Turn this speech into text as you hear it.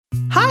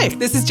Hi,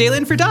 this is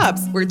Jalen for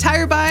Dobbs, where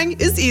tire buying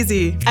is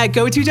easy. At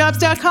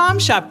GoToDobbs.com,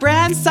 shop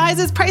brands,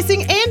 sizes,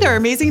 pricing, and our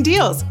amazing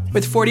deals.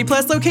 With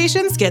 40-plus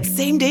locations, get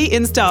same-day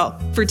install.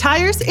 For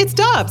tires, it's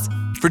Dobbs.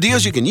 For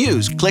deals you can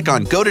use, click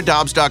on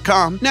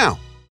GoToDobbs.com now.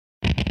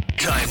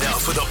 Time now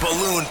for the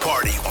balloon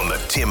party on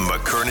the Tim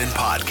McKernan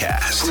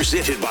podcast.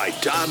 Presented by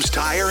Dobbs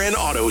Tire and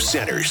Auto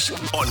Centers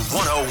on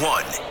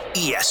 101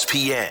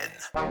 ESPN.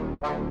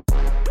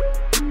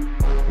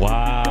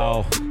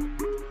 Wow.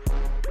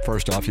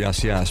 First off,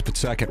 yes. But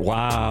second,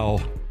 wow.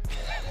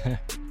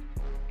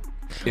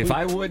 If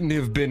I wouldn't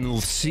have been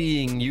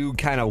seeing you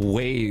kind of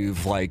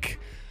wave like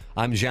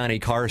I'm Johnny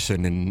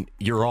Carson and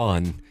you're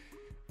on,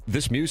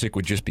 this music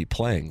would just be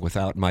playing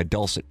without my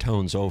dulcet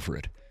tones over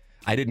it.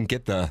 I didn't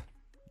get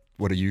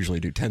what I usually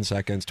do, 10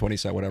 seconds, 20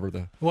 seconds, whatever.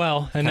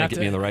 And not get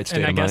me in the right state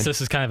and of I guess mind.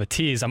 this is kind of a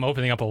tease. I'm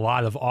opening up a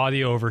lot of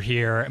audio over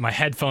here. My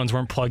headphones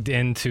weren't plugged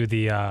into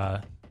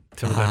the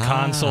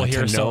console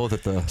here,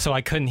 so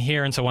I couldn't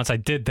hear. And so once I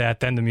did that,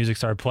 then the music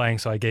started playing.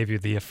 So I gave you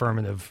the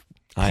affirmative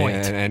point.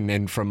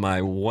 And from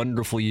my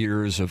wonderful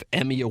years of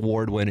Emmy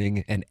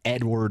award-winning and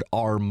Edward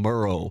R.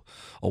 Murrow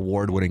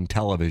award-winning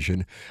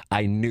television,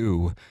 I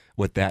knew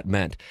what that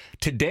meant.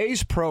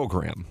 Today's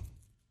program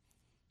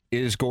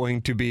is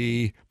going to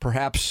be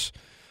perhaps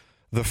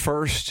the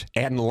first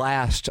and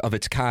last of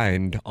its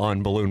kind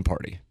on Balloon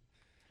Party.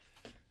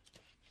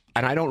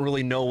 And I don't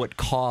really know what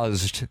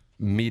caused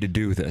me to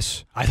do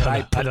this.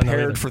 I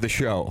prepared for the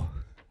show.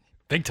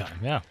 Big time,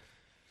 yeah.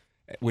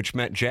 Which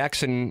meant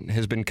Jackson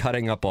has been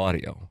cutting up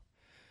audio.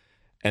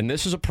 And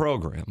this is a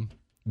program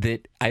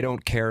that I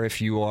don't care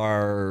if you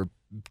are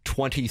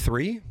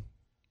 23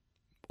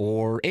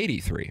 or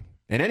 83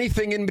 and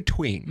anything in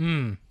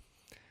between.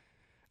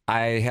 I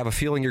have a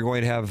feeling you're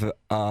going to have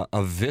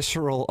a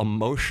visceral,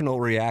 emotional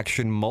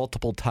reaction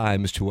multiple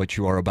times to what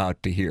you are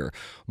about to hear.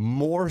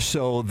 More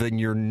so than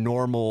your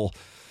normal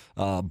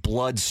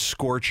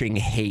blood-scorching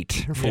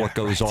hate for what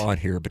goes on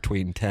here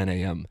between 10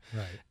 a.m.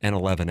 and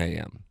 11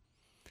 a.m.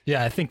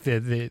 Yeah, I think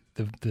the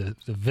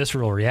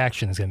visceral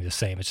reaction is going to be the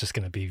same. It's just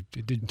going to be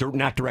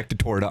not directed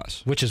toward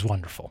us. Which is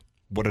wonderful.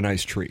 What a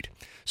nice treat.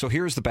 So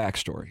here's the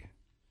backstory.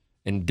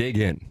 And dig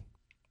in.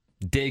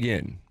 Dig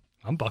in.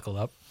 I'm buckled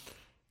up.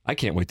 I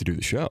can't wait to do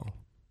the show.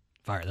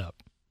 Fired up.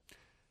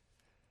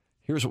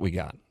 Here's what we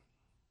got.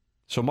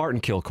 So Martin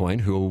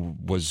Kilcoyne, who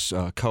was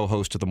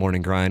co-host of The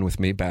Morning Grind with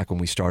me back when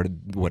we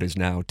started what is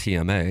now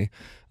TMA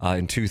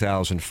in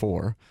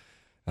 2004,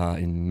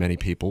 and many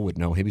people would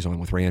know him. He's on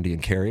with Randy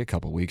and Carrie a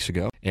couple weeks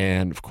ago.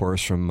 And, of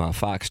course, from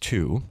Fox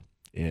 2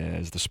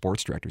 as the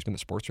sports director. He's been the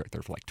sports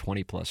director for like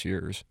 20-plus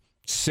years.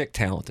 Sick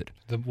talented.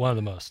 One of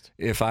the most.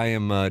 If I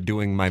am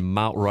doing my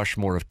Mount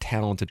Rushmore of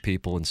talented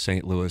people in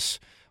St. Louis,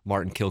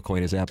 Martin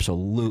Kilcoyne is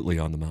absolutely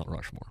on the Mount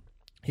Rushmore.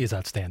 He is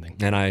outstanding.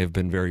 And I have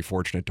been very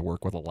fortunate to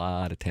work with a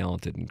lot of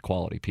talented and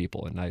quality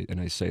people, and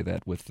I say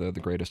that with the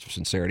greatest of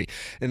sincerity.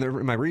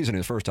 And my reason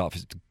is, first off,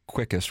 is the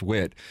quickest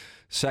wit.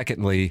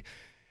 Secondly,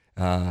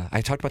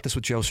 I talked about this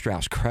with Joe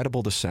Strauss,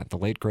 credible dissent, the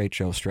late, great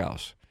Joe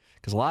Strauss.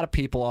 Because a lot of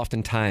people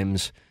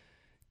oftentimes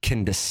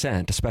can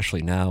dissent,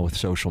 especially now with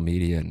social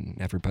media and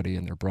everybody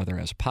and their brother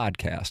has a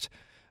podcast,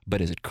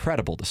 but is it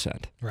credible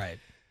dissent? Right.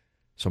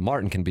 So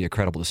Martin can be a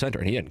credible dissenter,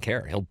 and he doesn't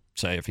care. He'll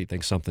say if he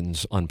thinks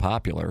something's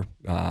unpopular,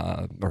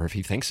 or if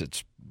he thinks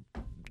it's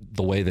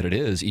the way that it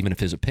is, even if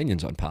his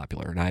opinion's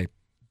unpopular. And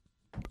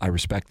I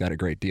respect that a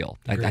great deal.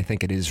 I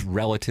think it is,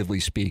 relatively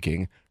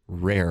speaking,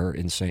 rare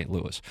in St.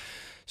 Louis.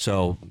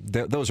 So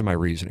those are my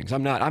reasonings.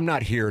 I'm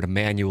not here to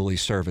manually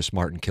service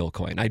Martin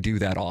Kilcoyne. I do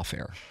that off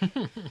air.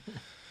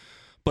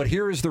 But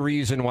here is the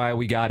reason why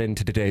we got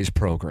into today's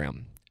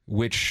program,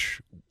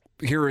 which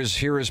here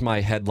is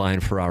my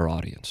headline for our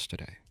audience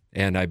today.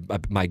 And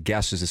my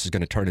guess is this is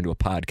going to turn into a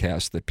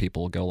podcast that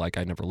people will go like,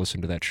 I never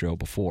listened to that show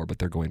before, but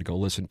they're going to go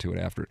listen to it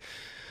after.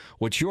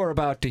 What you're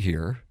about to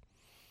hear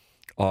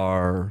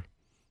are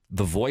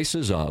the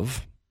voices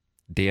of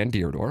Dan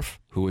Deerdorf,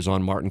 who is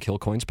on Martin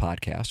Kilcoyne's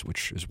podcast,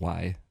 which is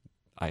why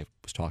I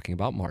was talking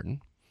about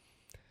Martin.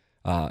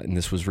 And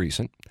this was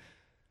recent.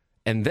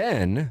 And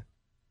then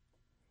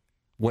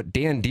what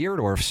Dan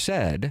Deerdorf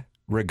said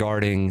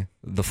regarding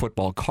the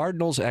football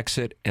Cardinals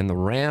exit and the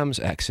Rams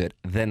exit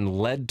then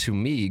led to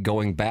me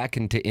going back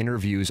into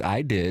interviews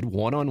I did,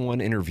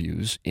 one-on-one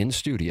interviews in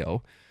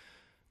studio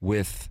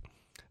with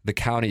the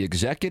county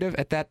executive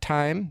at that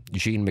time,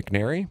 Gene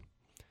McNary,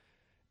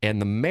 and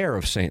the mayor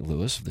of St.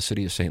 Louis, the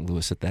city of St.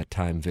 Louis at that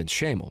time, Vince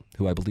Shamel,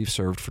 who I believe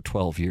served for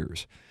 12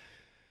 years.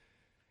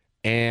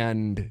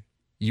 And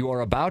you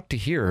are about to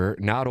hear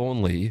not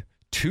only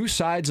two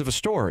sides of a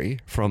story,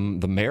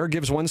 from the mayor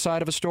gives one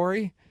side of a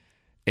story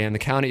and the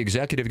county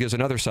executive gives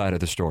another side of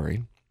the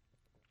story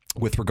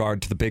with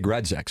regard to the Big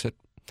Reds exit.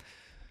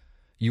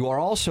 You are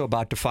also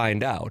about to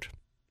find out,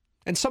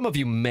 and some of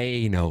you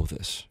may know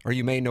this, or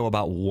you may know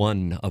about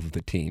one of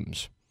the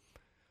teams,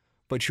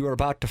 but you are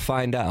about to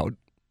find out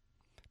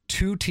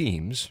two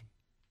teams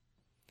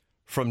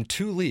from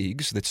two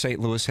leagues that St.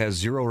 Louis has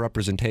zero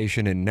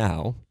representation in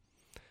now,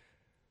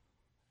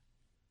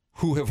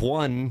 who have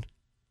won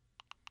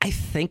I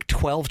think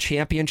 12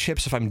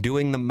 championships, if I'm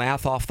doing the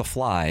math off the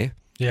fly.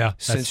 Yeah.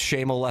 Since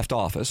Shamo left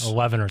office.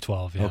 11 or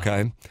 12, yeah.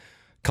 Okay.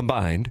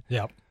 Combined.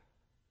 Yep.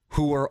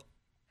 Who are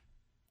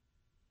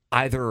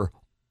either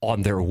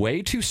on their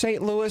way to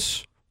St.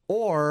 Louis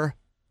or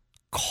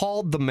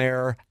called the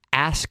mayor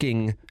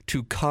asking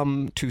to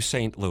come to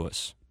St.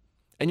 Louis.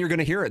 And you're going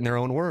to hear it in their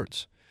own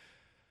words.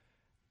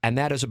 And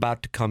that is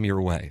about to come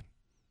your way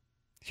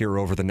here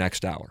over the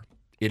next hour.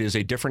 It is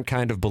a different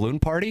kind of balloon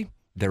party.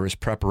 There is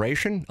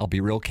preparation. I'll be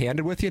real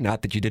candid with you.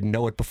 Not that you didn't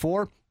know it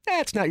before.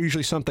 It's not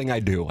usually something I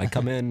do. I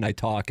come in, I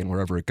talk, and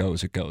wherever it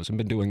goes, it goes. I've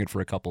been doing it for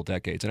a couple of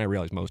decades, and I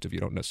realize most of you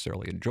don't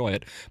necessarily enjoy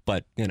it,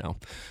 but,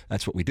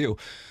 that's what we do.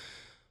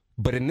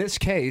 But in this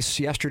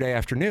case, yesterday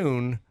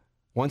afternoon,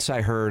 once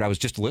I was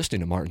just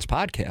listening to Martin's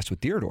podcast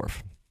with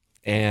Deerdorf,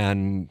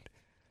 and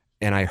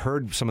I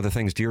heard some of the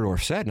things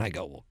Deerdorf said, and I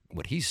go, well,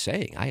 what he's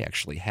saying, I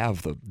actually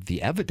have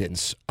the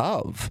evidence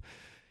of,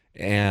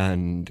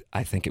 and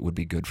I think it would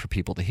be good for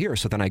people to hear.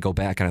 So then I go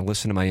back and I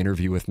listen to my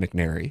interview with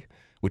McNary,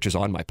 which is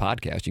on my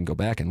podcast. You can go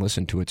back and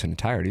listen to its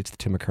entirety. It's the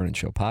Tim McKernan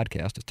Show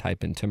podcast. Just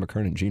type in Tim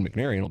McKernan, Gene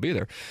McNary, and it'll be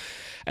there.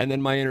 And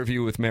then my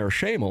interview with Mayor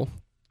Shamo,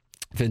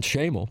 Vince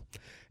Shamo,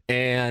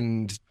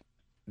 and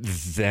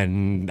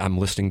then I'm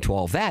listening to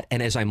all that.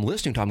 And as I'm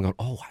listening to it, I'm going,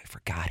 oh, I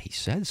forgot he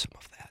said some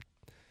of that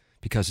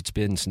because it's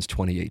been since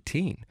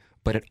 2018.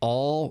 But it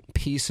all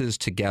pieces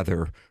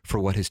together for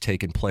what has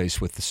taken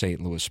place with the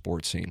St. Louis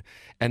sports scene.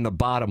 And the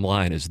bottom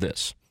line is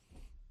this,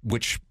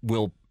 which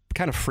will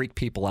kind of freak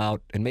people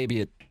out, and maybe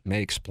it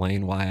may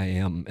explain why I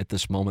am at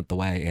this moment the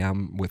way I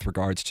am with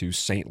regards to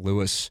St.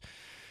 Louis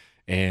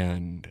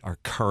and our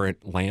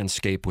current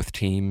landscape with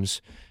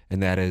teams,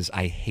 and that is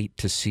I hate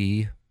to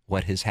see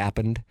what has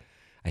happened.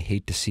 I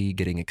hate to see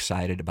getting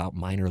excited about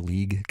minor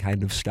league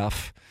kind of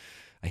stuff.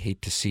 I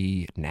hate to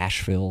see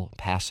Nashville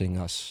passing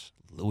us,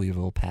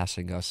 Louisville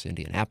passing us,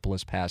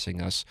 Indianapolis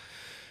passing us,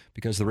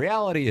 because the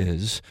reality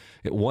is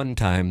at one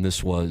time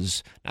this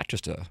was not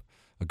just a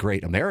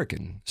great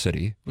American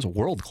city, it was a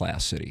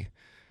world-class city.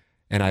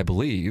 And I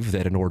believe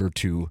that in order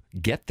to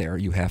get there,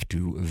 you have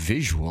to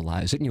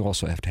visualize it, and you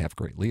also have to have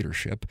great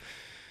leadership.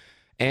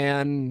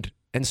 And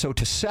so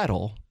to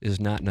settle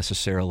is not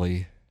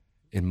necessarily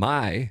in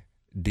my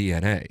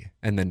DNA,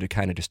 and then to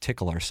kind of just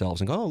tickle ourselves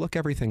and go, oh, look,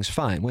 everything's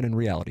fine, when in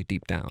reality,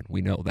 deep down,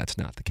 we know that's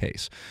not the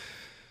case.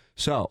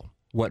 So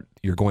what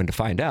you're going to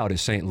find out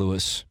is St.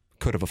 Louis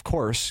could have, of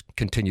course,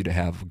 continued to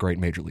have a great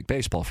Major League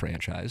Baseball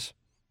franchise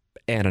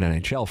and an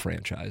NHL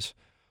franchise.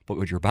 But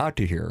what you're about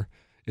to hear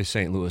is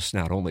St. Louis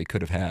not only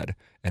could have had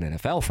an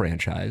NFL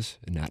franchise,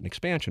 and not an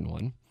expansion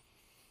one,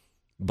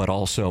 but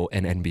also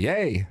an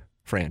NBA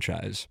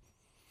franchise.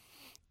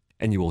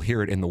 And you will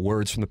hear it in the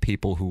words from the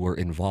people who were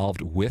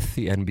involved with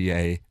the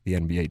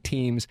NBA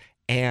teams,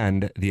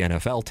 and the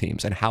NFL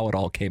teams, and how it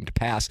all came to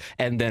pass,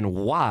 and then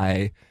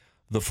why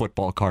the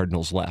football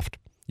Cardinals left.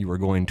 You are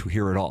going to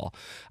hear it all.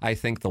 I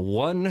think the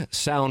one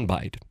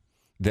soundbite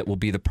that will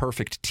be the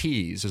perfect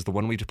tease is the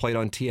one we played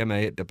on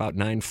TMA at about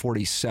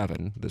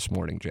 9:47 this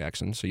morning,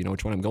 Jackson. So you know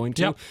which one I'm going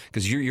to?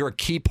 Because you're a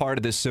key part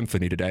of this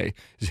symphony today,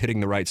 is hitting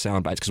the right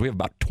sound bites, because we have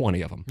about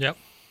 20 of them. Yep.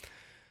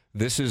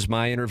 This is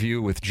my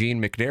interview with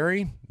Gene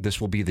McNary.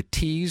 This will be the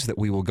tease that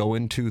we will go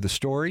into the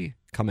story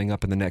coming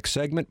up in the next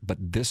segment, but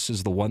this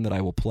is the one that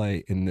I will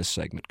play in this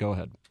segment. Go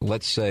ahead.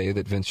 Let's say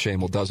that Vince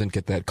Shamo doesn't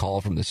get that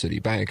call from the city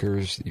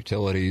bankers, the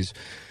utilities,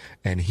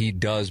 and he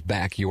does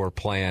back your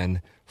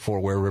plan for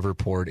where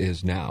Riverport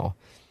is now.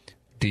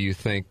 Do you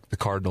think the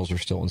Cardinals are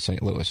still in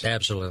St. Louis?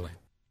 Absolutely.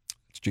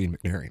 It's Gene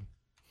McNary.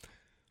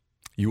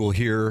 You will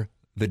hear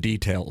the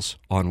details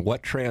on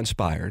what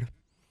transpired,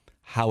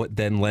 how it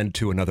then led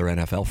to another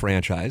NFL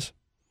franchise,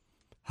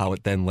 how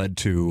it then led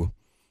to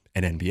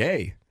an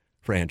NBA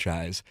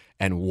franchise,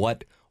 and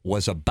what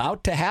was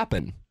about to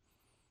happen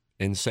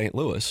in St.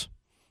 Louis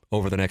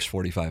over the next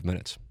 45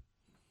 minutes.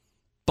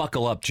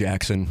 Buckle up,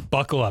 Jackson.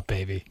 Buckle up,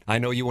 baby. I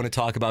know you want to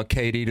talk about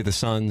KD to the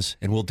Suns,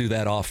 and we'll do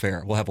that off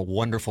air. We'll have a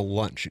wonderful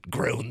lunch at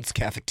Groen's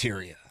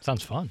Cafeteria.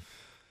 Sounds fun.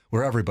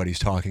 Where everybody's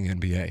talking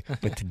NBA.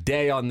 But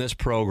today on this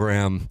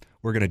program,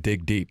 we're going to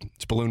dig deep.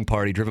 It's Balloon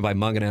Party, driven by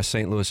Munganess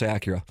St. Louis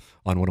Acura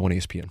on 101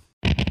 ESPN.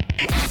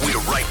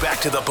 We're right back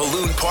to the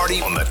Balloon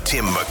Party on the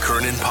Tim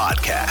McKernan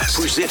Podcast.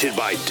 Presented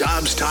by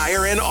Dobbs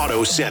Tire and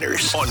Auto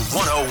Centers on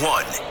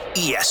 101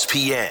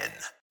 ESPN.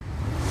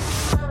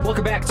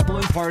 Welcome back to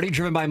Balloon Party,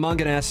 driven by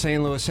Munganess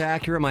St. Louis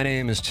Acura. My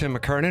name is Tim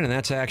McKernan, and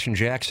that's Action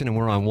Jackson, and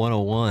we're on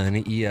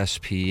 101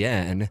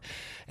 ESPN.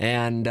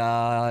 And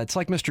it's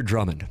like Mr.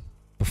 Drummond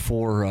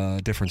before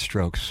Different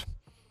Strokes.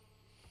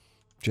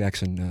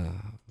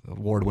 Jackson,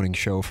 award-winning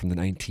show from the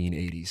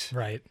 1980s.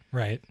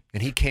 Right.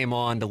 And he came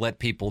on to let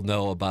people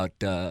know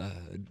about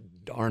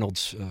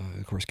Arnold's,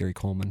 of course, Gary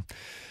Coleman,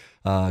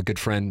 good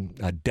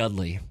friend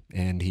Dudley,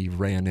 and he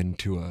ran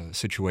into a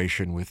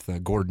situation with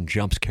Gordon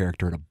Jump's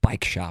character at a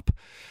bike shop.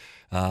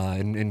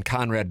 And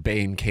Conrad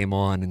Bain came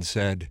on and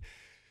said,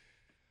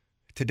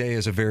 today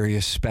is a very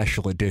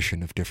special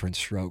edition of Different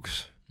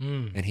Strokes.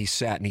 And he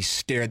sat and he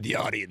stared the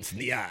audience in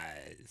the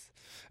eyes.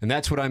 And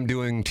that's what I'm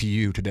doing to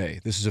you today.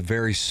 This is a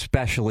very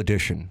special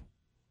edition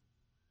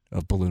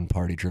of Balloon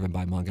Party, driven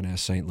by Munganess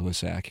St.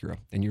 Louis Acura.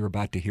 And you're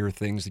about to hear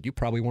things that you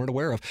probably weren't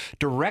aware of,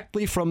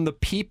 directly from the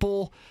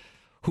people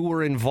who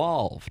were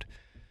involved.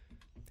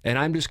 And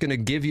I'm just going to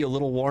give you a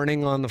little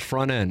warning on the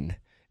front end.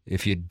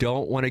 If you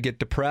don't want to get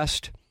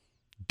depressed,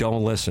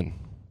 don't listen.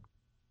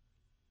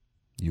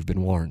 You've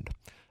been warned.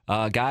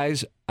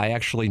 Guys, I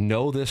actually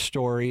know this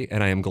story,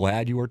 and I am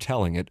glad you are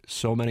telling it.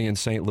 So many in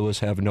St. Louis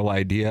have no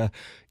idea.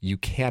 You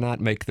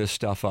cannot make this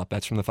stuff up.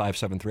 That's from the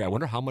 573. I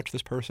wonder how much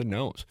this person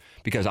knows,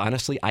 because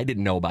honestly, I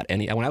didn't know about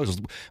any. When I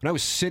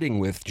was sitting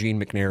with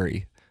Gene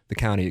McNary, the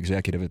county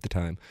executive at the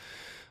time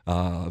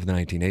of the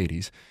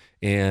 1980s,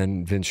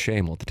 and Vince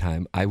Schamel at the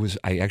time, I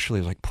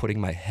actually was like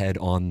putting my head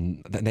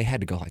on. They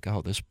had to go like,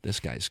 "Oh, this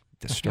guy's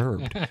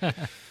disturbed."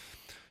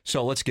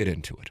 So let's get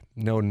into it.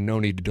 No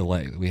need to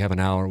delay. We have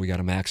an hour. We got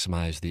to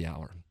maximize the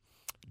hour.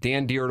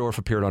 Dan Dierdorf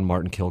appeared on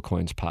Martin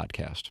Kilcoyne's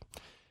podcast,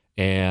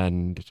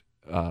 and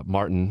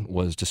Martin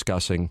was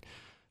discussing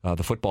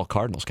the football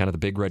Cardinals, kind of the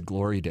Big Red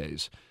Glory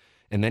days.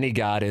 And then he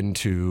got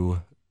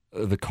into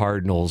the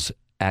Cardinals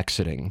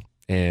exiting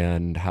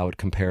and how it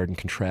compared and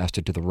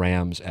contrasted to the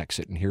Rams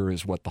exit. And here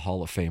is what the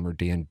Hall of Famer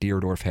Dan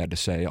Dierdorf had to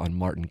say on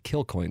Martin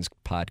Kilcoyne's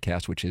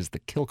podcast, which is the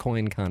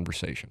Kilcoyne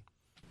Conversation.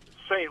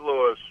 St.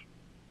 Louis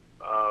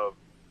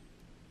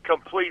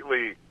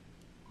completely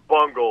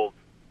bungled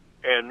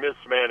and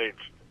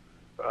mismanaged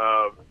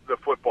the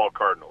football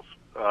Cardinals.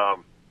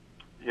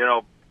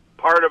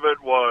 Part of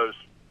it was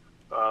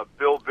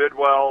Bill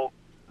Bidwell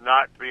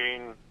not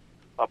being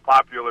a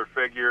popular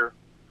figure,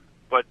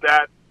 but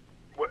that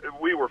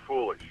we were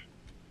foolish.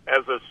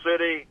 As a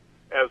city,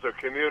 as a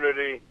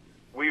community,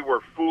 we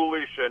were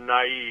foolish and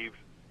naive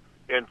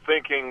in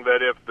thinking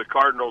that if the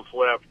Cardinals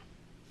left,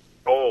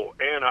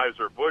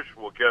 Anheuser-Busch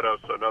will get us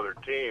another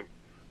team.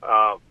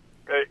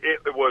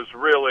 It was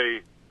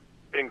really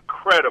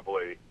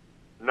incredibly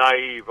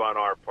naive on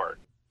our part.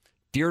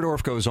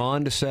 Dierdorf goes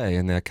on to say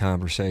in that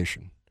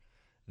conversation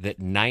that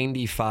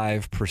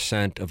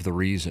 95% of the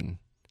reason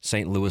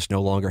St. Louis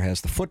no longer has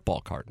the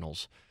football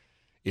Cardinals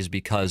is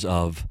because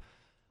of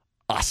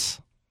us.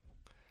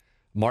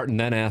 Martin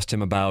then asked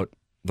him about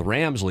the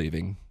Rams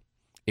leaving,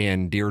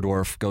 and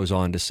Dierdorf goes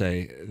on to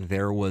say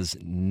there was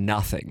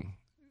nothing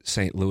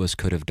St. Louis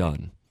could have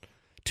done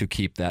to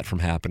keep that from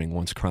happening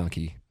once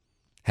Kroenke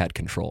had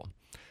control.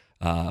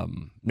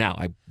 Now,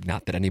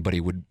 not that anybody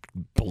would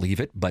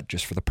believe it, but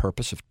just for the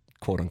purpose of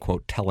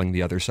quote-unquote telling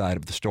the other side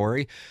of the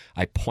story,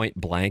 I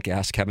point blank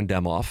asked Kevin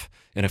Demoff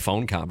in a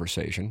phone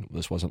conversation.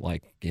 This wasn't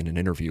like in an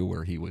interview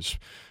where he was,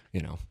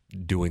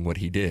 doing what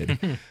he did.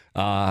 And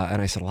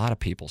I said, a lot of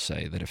people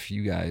say that if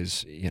you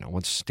guys,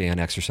 once Stan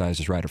exercised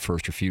his right of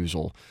first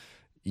refusal,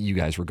 you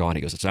guys were gone.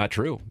 He goes, it's not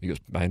true. He goes,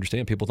 I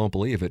understand people don't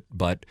believe it,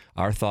 but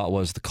our thought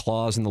was the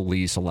clause in the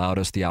lease allowed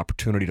us the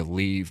opportunity to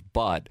leave,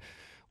 but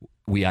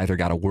we either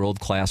got a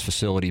world-class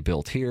facility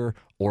built here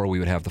or we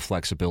would have the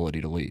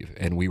flexibility to leave.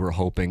 And we were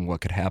hoping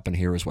what could happen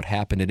here is what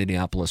happened in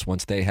Indianapolis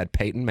once they had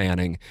Peyton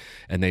Manning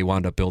and they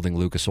wound up building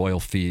Lucas Oil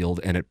Field,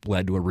 and it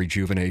led to a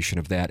rejuvenation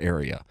of that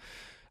area.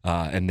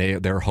 And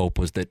their hope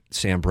was that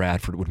Sam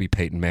Bradford would be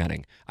Peyton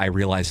Manning. I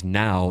realize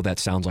now that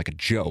sounds like a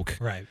joke.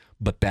 Right.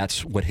 But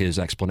that's what his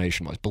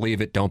explanation was.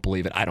 Believe it, don't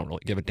believe it, I don't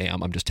really give a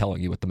damn. I'm just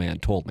telling you what the man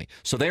told me.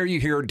 So there you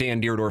hear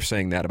Dan Dierdorf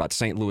saying that about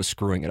St. Louis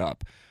screwing it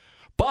up.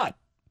 But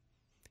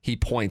he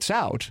points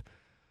out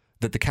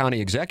that the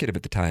county executive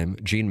at the time,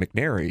 Gene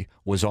McNary,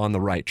 was on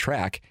the right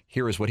track.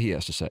 Here is what he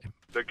has to say.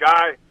 The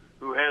guy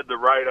who had the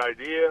right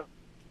idea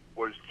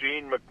was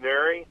Gene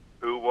McNary,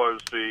 who was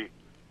the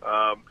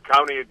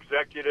county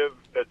executive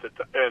at the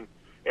time,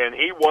 and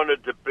he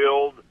wanted to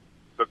build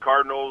the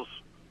Cardinals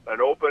an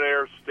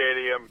open-air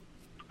stadium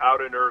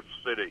out in Earth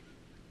City.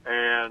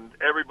 And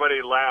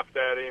everybody laughed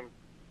at him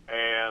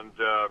and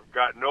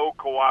got no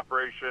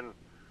cooperation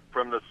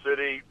from the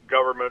city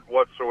government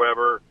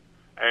whatsoever.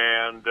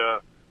 And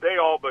they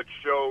all but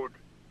showed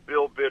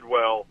Bill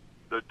Bidwell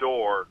the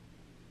door.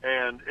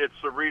 And it's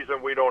the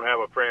reason we don't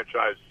have a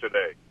franchise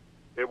today.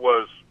 It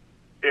was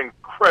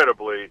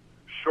incredibly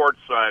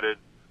short-sighted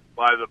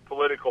by the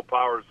political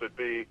powers that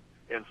be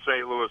in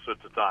St. Louis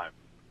at the time.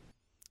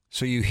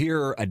 So you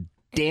hear a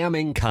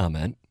damning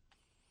comment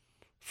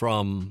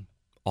from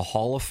a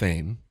Hall of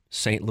Fame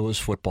St. Louis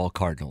football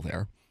Cardinal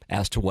there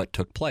as to what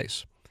took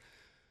place.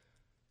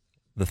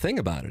 The thing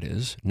about it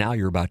is, now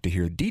you're about to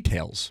hear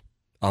details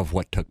of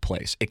what took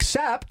place,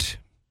 except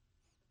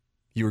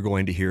you're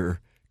going to hear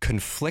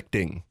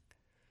conflicting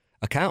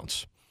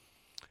accounts.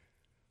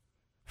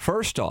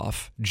 First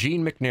off,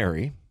 Gene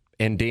McNary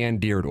and Dan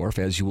Dierdorf,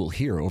 as you will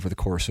hear over the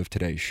course of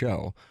today's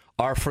show,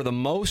 are for the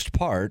most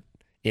part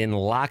in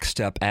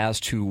lockstep as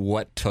to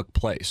what took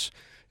place.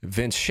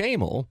 Vince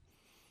Schamel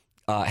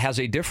has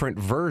a different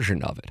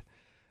version of it,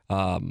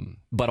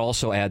 but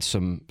also adds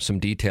some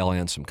detail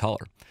and some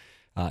color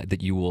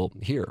that you will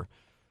hear.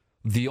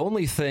 The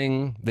only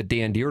thing that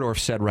Dan Dierdorf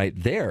said right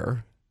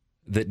there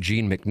that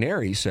Gene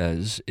McNary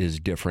says is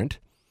different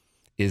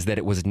is that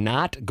it was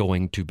not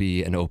going to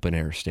be an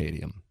open-air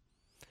stadium.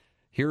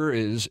 Here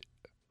is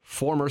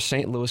former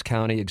St. Louis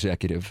County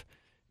executive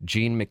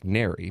Gene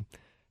McNary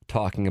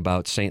talking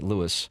about St.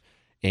 Louis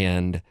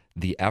and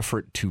the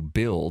effort to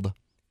build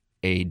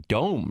a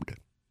domed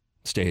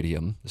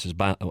stadium. This is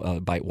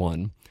bite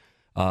one,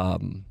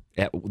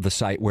 at the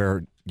site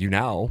where you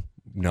now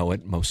know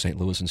it, most St.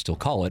 Louisans still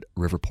call it,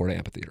 Riverport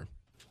Amphitheater.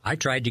 I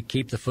tried to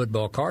keep the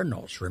football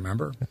Cardinals,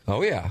 remember?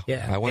 Oh, yeah.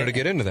 I wanted to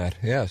get into that.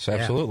 Yes,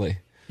 absolutely.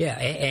 Yeah,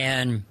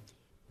 and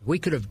we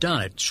could have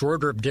done it.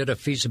 Swerdrup did a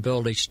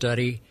feasibility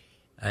study,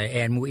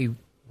 and we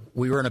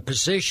were in a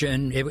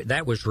position,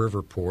 that was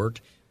Riverport,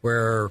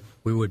 where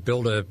we would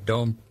build a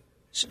dome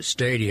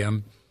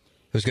stadium.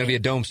 It was going to be a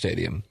dome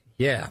stadium.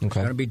 Yeah, it was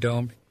going to be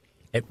domed.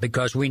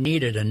 Because we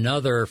needed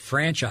another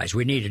franchise.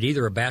 We needed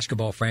either a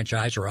basketball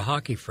franchise or a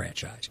hockey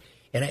franchise.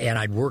 And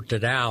I'd worked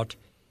it out.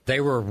 They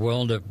were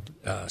willing to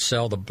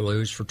sell the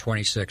Blues for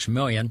 $26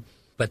 million.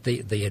 But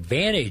the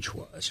advantage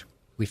was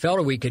we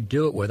felt we could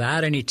do it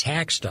without any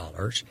tax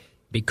dollars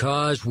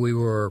because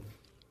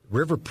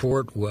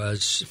Riverport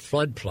was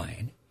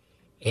floodplain.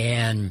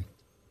 And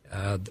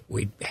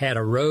we had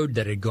a road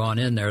that had gone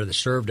in there that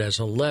served as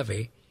a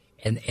levee.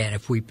 And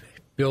if we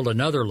build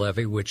another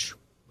levee, which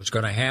was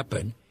going to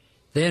happen,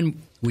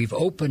 then we've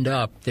opened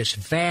up this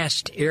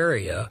vast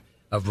area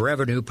of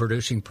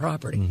revenue-producing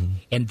property. Mm-hmm.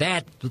 And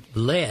that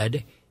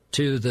led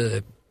to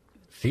the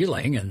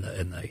feeling and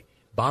the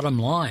bottom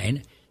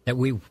line that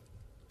we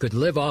could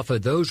live off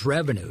of those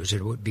revenues.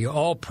 It would be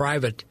all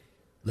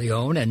privately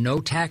owned and no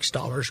tax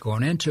dollars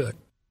going into it.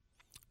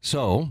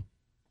 So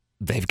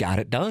they've got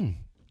it done.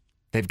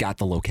 They've got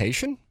the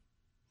location,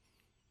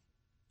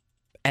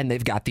 and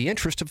they've got the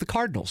interest of the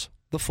Cardinals.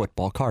 The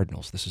football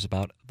Cardinals. This is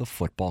about the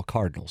football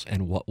Cardinals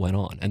and what went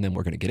on. And then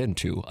we're going to get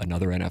into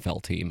another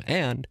NFL team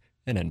and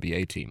an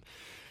NBA team.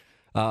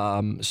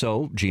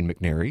 So Gene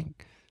McNary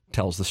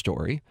tells the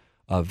story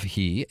of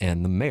he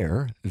and the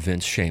mayor,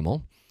 Vince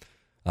Schamel,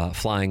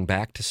 flying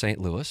back to St.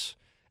 Louis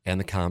and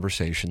the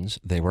conversations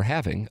they were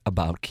having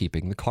about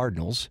keeping the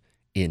Cardinals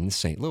in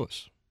St.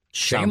 Louis.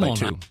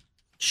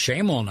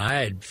 Schamel and I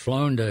had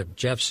flown to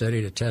Jeff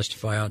City to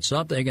testify on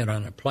something, and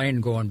on a plane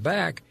going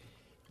back,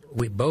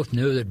 we both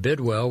knew that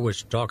Bidwell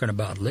was talking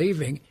about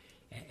leaving,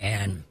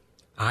 and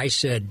I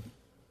said,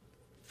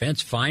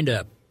 Vince, find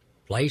a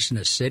place in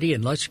the city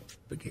and let's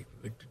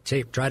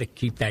try to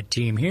keep that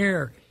team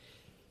here.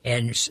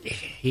 And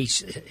he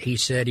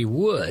said he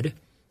would,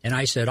 and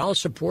I said, I'll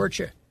support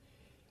you.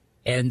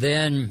 And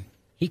then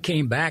he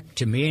came back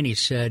to me and he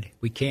said,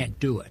 we can't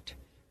do it.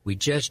 We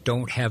just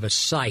don't have a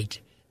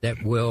site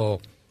that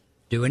will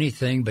do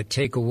anything but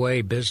take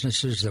away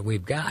businesses that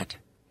we've got.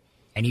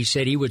 And he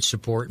said he would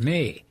support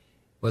me.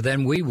 Well,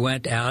 then we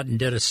went out and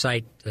did a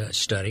site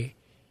study,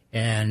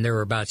 and there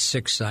were about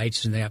 6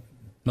 sites, and the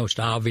most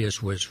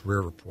obvious was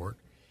Riverport,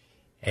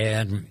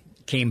 and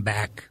came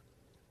back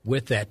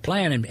with that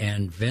plan,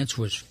 and Vince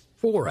was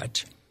for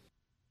it.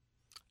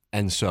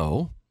 And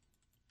so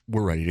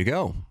we're ready to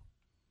go.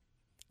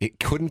 It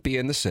couldn't be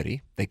in the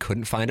city. They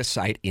couldn't find a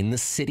site in the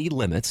city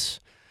limits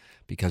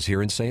because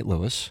here in St.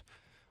 Louis,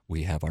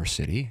 we have our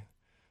city,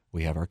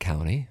 we have our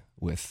county,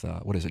 with,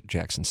 what is it,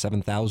 Jackson,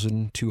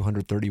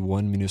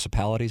 7,231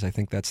 municipalities. I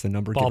think that's the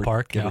number.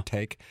 Ballpark, give or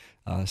take.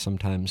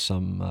 Sometimes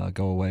some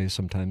go away.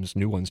 Sometimes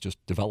new ones just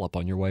develop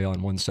on your way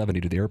on 170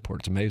 to the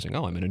airport. It's amazing.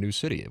 Oh, I'm in a new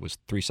city. It was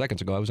 3 seconds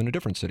ago I was in a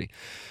different city.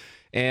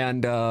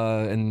 And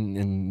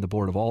the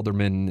Board of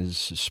Aldermen is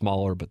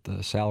smaller, but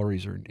the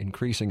salaries are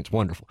increasing. It's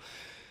wonderful.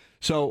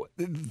 So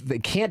they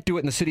can't do it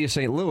in the city of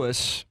St.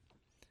 Louis,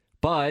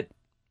 but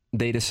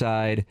they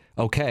decide,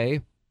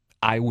 okay,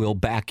 I will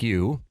back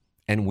you,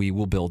 and we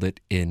will build it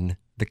in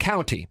the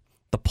county.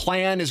 The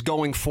plan is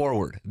going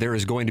forward. There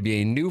is going to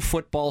be a new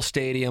football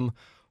stadium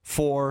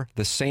for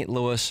the St.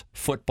 Louis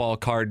football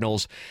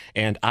Cardinals,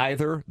 and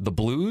either the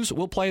Blues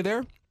will play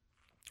there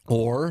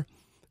or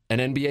an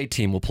NBA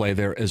team will play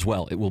there as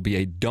well. It will be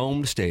a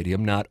domed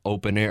stadium, not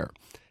open air.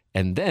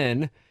 And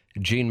then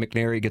Gene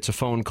McNary gets a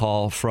phone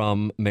call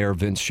from Mayor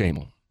Vince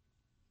Schamel.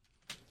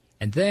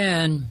 And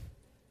then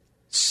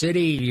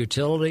city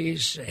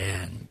utilities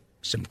and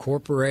some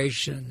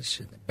corporations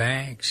and the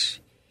banks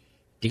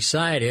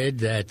decided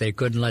that they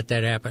couldn't let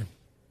that happen.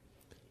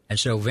 And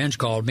so Vince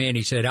called me and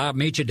he said, I'll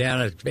meet you down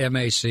at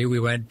MAC. We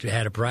went,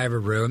 had a private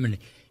room, and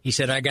he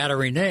said, I got to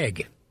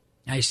renege.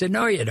 I said,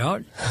 no, you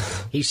don't.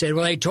 He said,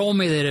 well, they told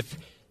me that if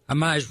I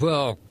might as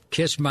well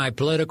kiss my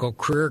political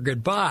career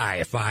goodbye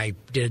if I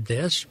did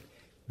this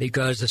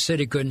because the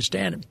city couldn't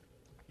stand it.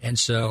 And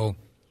so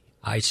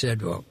I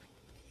said, well,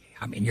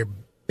 I mean, you're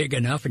big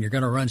enough and you're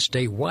going to run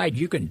statewide.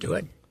 You can do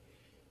it.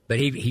 But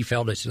he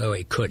felt as though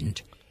he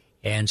couldn't.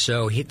 And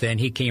so then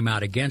he came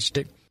out against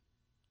it.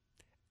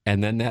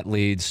 And then that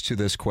leads to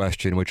this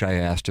question, which I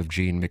asked of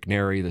Gene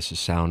McNary. This is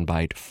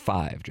soundbite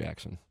 5,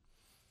 Jackson.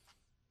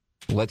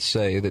 Let's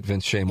say that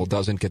Vince Schamel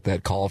doesn't get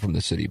that call from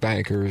the city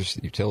bankers,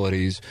 the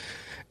utilities,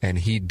 and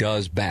he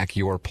does back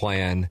your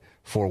plan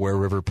for where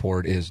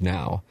Riverport is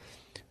now.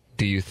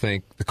 Do you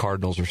think the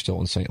Cardinals are still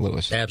in St.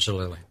 Louis?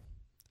 Absolutely.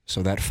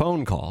 So that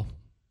phone call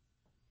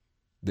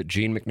that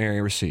Gene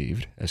McNary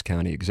received as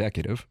county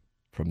executive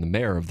from the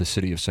mayor of the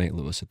city of St.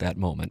 Louis at that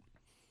moment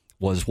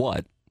was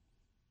what,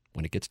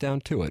 when it gets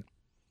down to it,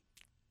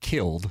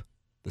 killed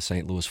the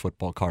St. Louis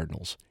football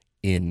Cardinals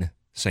in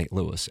St.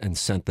 Louis and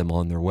sent them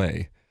on their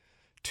way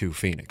to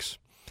Phoenix.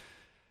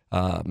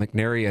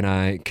 McNary and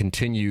I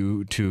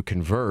continue to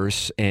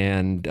converse,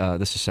 and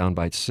this is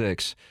Soundbite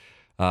 6.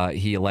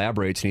 He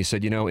elaborates, and he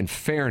said, in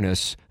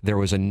fairness, there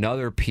was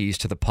another piece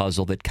to the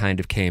puzzle that kind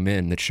of came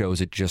in that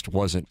shows it just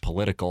wasn't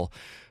political.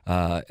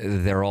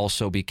 There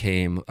also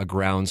became a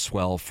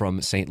groundswell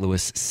from St.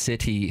 Louis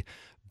city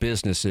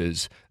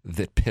businesses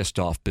that pissed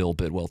off Bill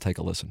Bidwell. Take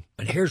a listen.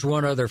 And here's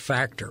one other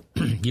factor.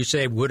 You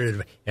say, would it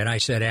have, and I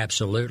said,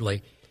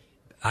 absolutely.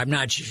 I'm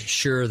not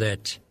sure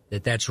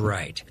that's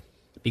right,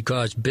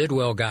 because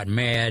Bidwell got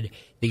mad.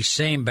 These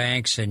same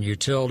banks and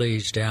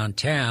utilities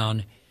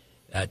downtown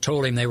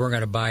told him they weren't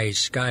going to buy his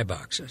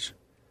skyboxes.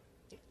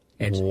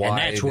 And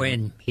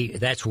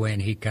that's when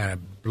he kind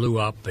of blew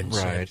up and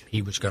said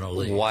he was going to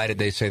leave. Why did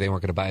they say they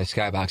weren't going to buy his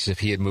skyboxes if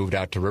he had moved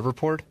out to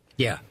Riverport?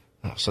 Yeah.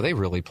 Oh, so they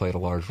really played a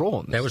large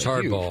role in this. That was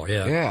hardball,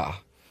 yeah. Yeah.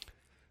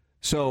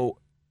 So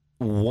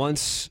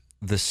once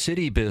the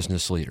city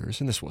business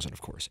leaders, and this wasn't,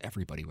 of course,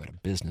 everybody who had a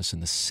business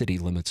in the city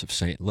limits of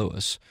St.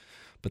 Louis,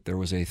 but there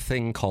was a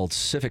thing called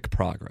Civic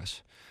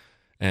Progress.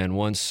 And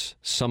once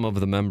some of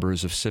the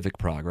members of Civic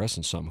Progress,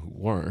 and some who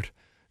weren't,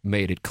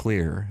 made it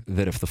clear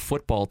that if the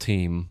football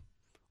team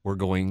were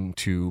going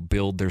to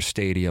build their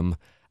stadium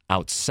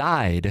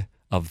outside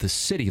of the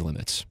city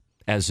limits,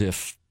 as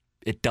if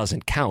it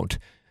doesn't count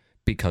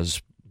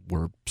because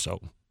we're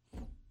so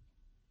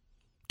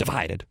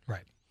divided,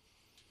 right,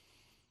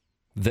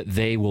 that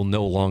they will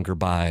no longer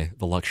buy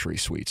the luxury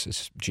suites,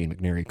 as Gene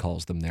McNary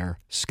calls them, their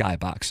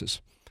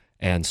skyboxes.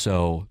 And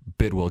so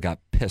Bidwell got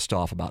pissed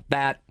off about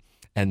that,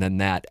 and then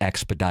that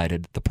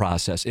expedited the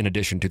process, in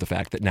addition to the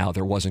fact that now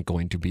there wasn't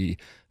going to be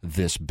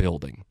this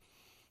building.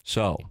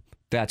 So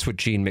that's what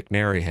Gene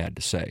McNary had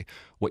to say.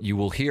 What you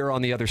will hear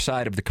on the other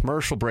side of the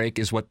commercial break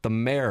is what the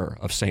mayor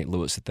of St.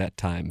 Louis at that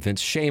time,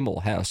 Vince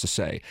Schamel, has to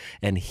say.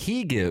 And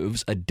he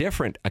gives a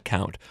different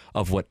account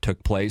of what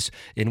took place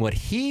in what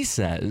he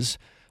says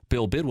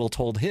Bill Bidwell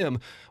told him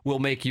will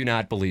make you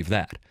not believe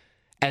that.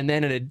 And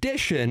then in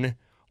addition,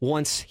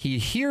 once he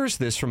hears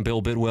this from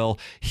Bill Bidwell,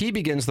 he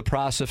begins the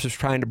process of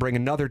trying to bring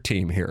another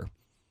team here.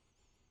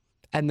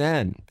 And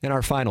then, in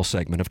our final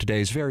segment of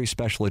today's very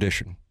special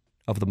edition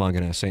of the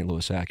Munganess St.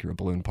 Louis Acura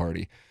Balloon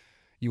Party,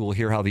 you will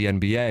hear how the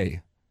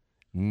NBA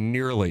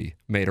nearly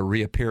made a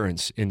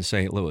reappearance in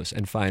St. Louis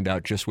and find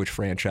out just which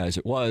franchise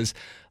it was,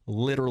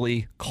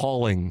 literally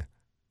calling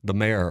the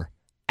mayor,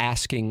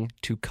 asking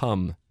to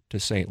come to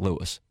St.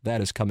 Louis.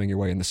 That is coming your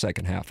way in the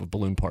second half of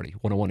Balloon Party,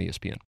 101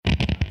 ESPN.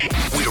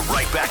 We're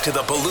right back to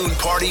the Balloon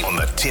Party on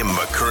the Tim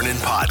McKernan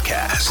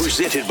Podcast.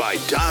 Presented by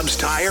Dobbs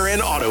Tire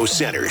and Auto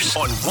Centers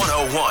on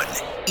 101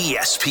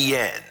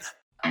 ESPN.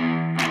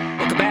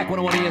 Welcome back,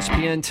 101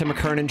 ESPN. Tim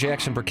McKernan,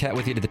 Jackson Burkett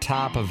with you to the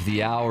top of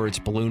the hour. It's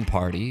Balloon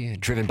Party,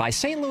 driven by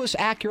St. Louis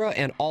Acura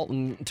and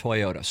Alton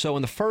Toyota. So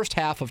in the first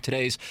half of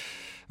today's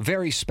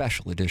very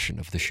special edition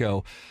of the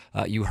show,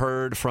 you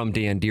heard from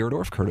Dan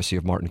Deerdorf, courtesy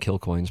of Martin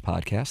Kilcoyne's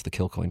podcast, The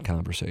Kilcoyne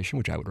Conversation,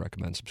 which I would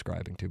recommend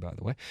subscribing to, by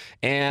the way,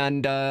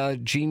 and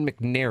Gene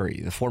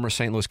McNary, the former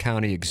St. Louis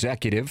County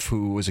executive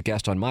who was a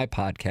guest on my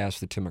podcast,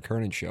 The Tim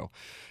McKernan Show.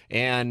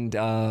 And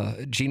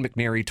Gene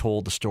McNary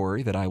told the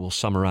story that I will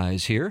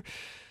summarize here,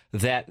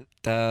 that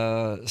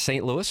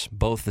St. Louis,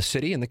 both the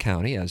city and the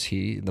county, as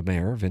the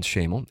mayor, Vince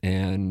Schamel,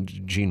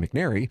 and Gene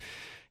McNary,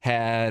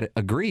 had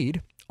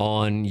agreed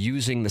on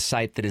using the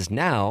site that is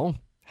now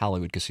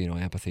Hollywood Casino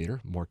Amphitheater,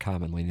 more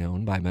commonly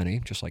known by many,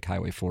 just like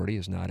Highway 40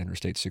 is not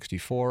Interstate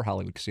 64.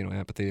 Hollywood Casino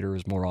Amphitheater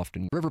is more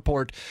often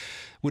Riverport,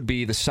 would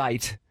be the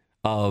site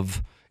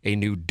of a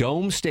new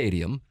dome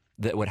stadium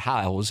that would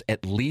house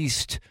at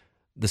least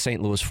the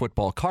St. Louis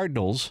football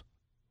Cardinals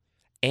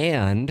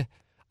and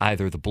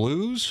either the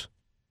Blues,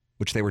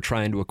 which they were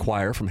trying to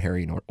acquire from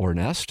Harry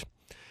Ornest,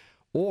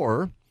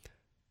 or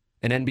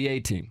an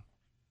NBA team.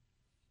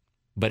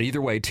 But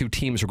either way, two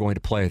teams are going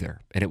to play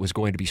there, and it was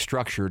going to be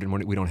structured, and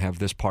we don't have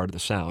this part of the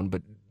sound,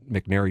 but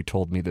McNary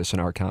told me this in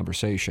our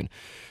conversation,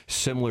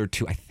 similar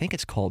to, I think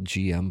it's called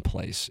GM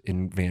Place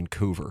in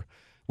Vancouver,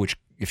 which,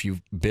 if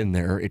you've been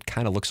there, it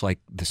kind of looks like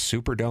the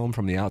Superdome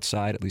from the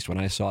outside. At least when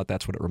I saw it,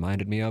 that's what it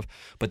reminded me of.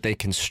 But they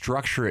can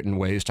structure it in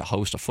ways to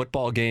host a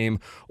football game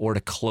or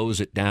to close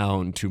it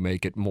down to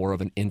make it more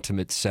of an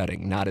intimate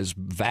setting. Not as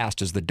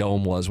vast as the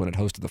Dome was when it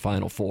hosted the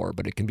Final Four,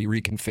 but it can be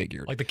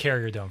reconfigured. Like the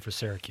Carrier Dome for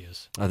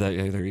Syracuse.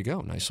 There you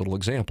go. Nice little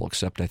example,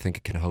 except I think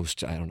it can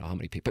host, I don't know how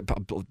many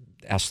people,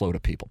 ask load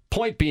of people.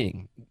 Point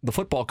being, the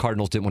football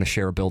Cardinals didn't want to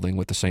share a building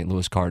with the St.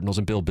 Louis Cardinals,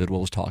 and Bill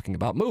Bidwell was talking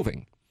about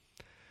moving.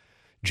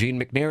 Gene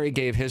McNary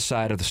gave his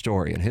side of the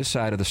story, and his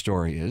side of the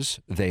story is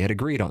they had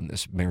agreed on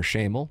this, Mayor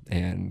Schamel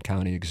and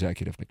County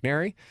Executive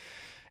McNary,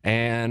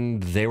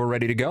 and they were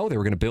ready to go. They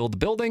were going to build the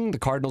building. The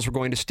Cardinals were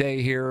going to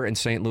stay here, and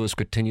St. Louis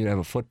could continue to have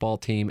a football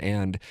team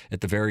and,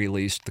 at the very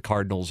least, the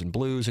Cardinals and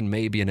Blues and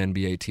maybe an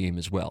NBA team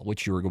as well,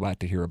 which you were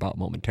about to hear about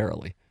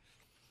momentarily.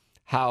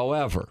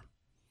 However,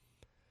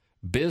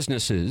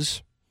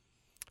 businesses,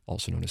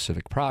 also known as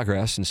Civic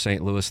Progress in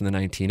St. Louis in the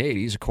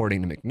 1980s,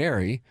 according to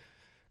McNary,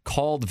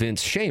 called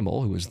Vince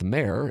Schamel, who was the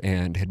mayor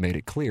and had made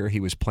it clear he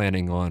was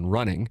planning on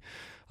running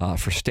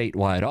for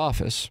statewide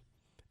office,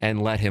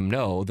 and let him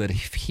know that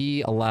if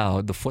he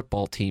allowed the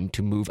football team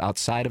to move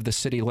outside of the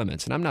city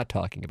limits, and I'm not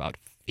talking about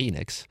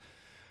Phoenix,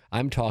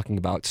 I'm talking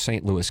about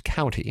St. Louis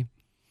County,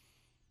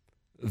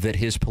 that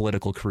his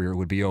political career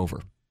would be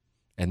over.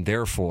 And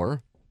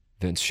therefore,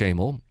 Vince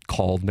Schamel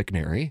called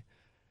McNary,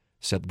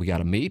 said, we got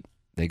to meet.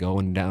 They go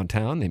in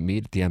downtown, they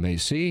meet at the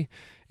MAC,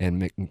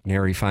 and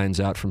McNary finds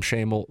out from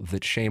Schamel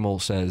that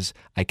Schamel says,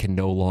 I can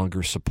no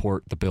longer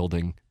support the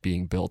building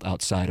being built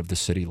outside of the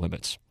city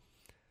limits.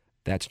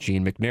 That's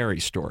Gene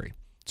McNary's story.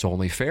 It's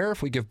only fair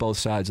if we give both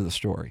sides of the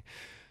story.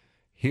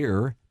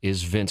 Here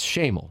is Vince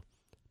Schamel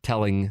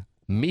telling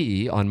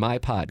me on my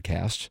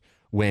podcast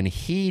when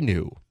he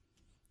knew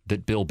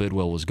that Bill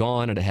Bidwell was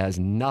gone, and it has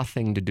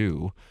nothing to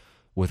do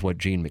with what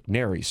Gene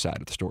McNary's side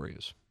of the story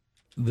is.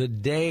 The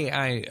day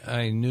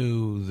I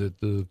knew that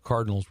the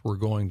Cardinals were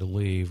going to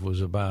leave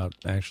was about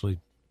actually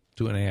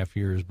 2.5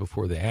 years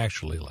before they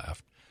actually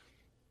left.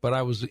 But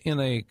I was in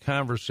a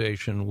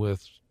conversation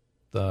with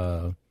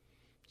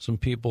some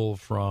people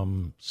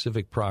from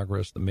Civic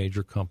Progress, the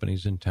major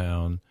companies in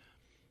town,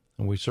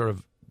 and we sort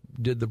of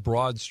did the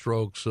broad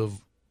strokes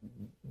of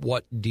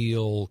what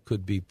deal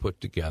could be put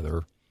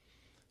together.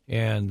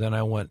 And then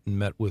I went and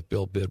met with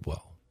Bill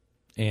Bidwell.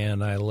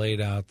 And I laid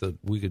out that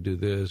we could do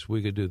this,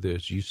 we could do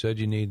this. You said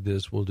you need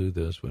this, we'll do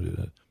this, we'll do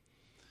that.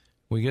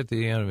 We get to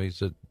the end of it, he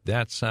said,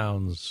 that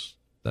sounds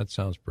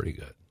pretty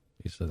good.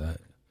 He said that.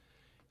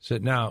 He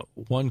said, now,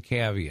 one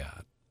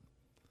caveat.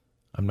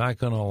 I'm not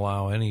going to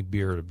allow any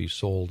beer to be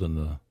sold in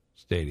the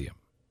stadium.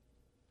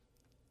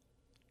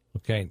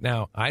 Okay,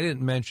 now, I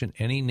didn't mention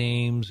any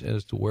names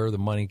as to where the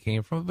money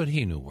came from, but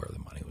he knew where the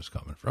money was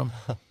coming from.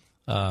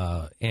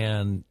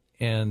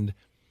 And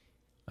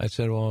I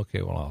said, well,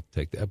 okay, well, I'll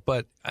take that.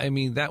 But, I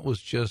mean, that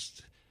was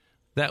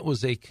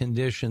a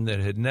condition that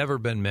had never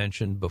been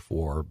mentioned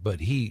before, but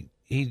he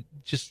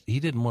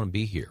didn't want to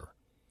be here.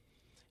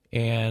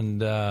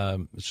 And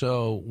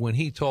so when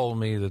he told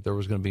me that there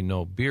was going to be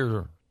no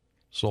beer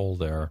sold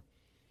there,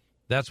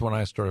 that's when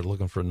I started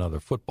looking for another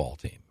football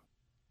team.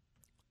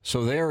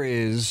 So there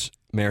is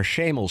Mayor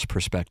Schamel's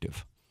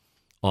perspective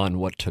on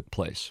what took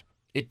place.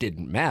 It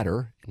didn't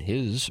matter in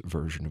his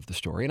version of the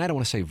story. And I don't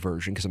want to say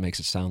version because it makes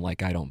it sound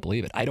like I don't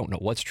believe it. I don't know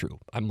what's true.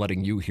 I'm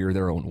letting you hear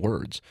their own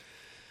words.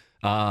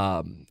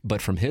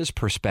 But from his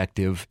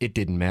perspective, it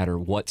didn't matter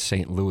what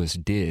St. Louis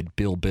did.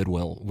 Bill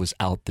Bidwell was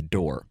out the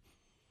door.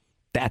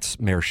 That's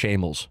Mayor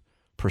Schamel's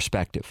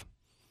perspective.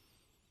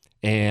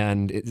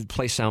 And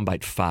play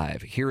soundbite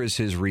 5. Here is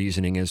his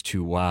reasoning as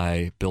to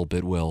why Bill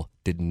Bidwell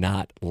did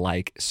not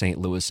like St.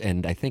 Louis,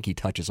 and I think he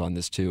touches on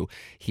this too.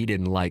 He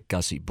didn't like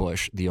Gussie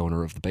Busch, the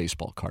owner of the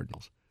baseball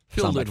Cardinals.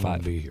 Phil didn't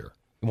want to be here.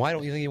 Why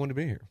don't you think he wanted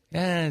to be here? It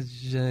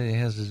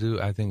has to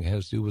do. I think it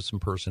has to do with some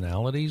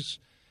personalities.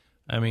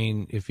 I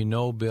mean, if you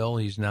know Bill,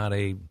 he's not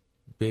a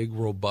big,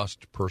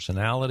 robust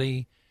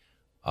personality.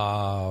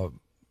 I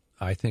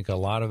think a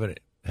lot of it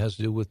has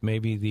to do with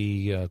maybe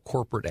the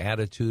corporate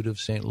attitude of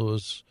St.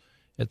 Louis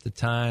at the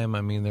time.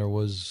 I mean, there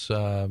was,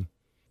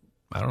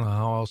 I don't know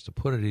how else to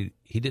put it.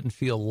 He didn't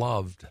feel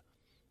loved,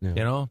 you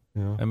know?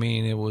 Yeah. I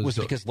mean, it was... Was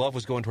it because love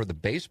was going toward the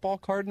baseball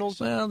Cardinals?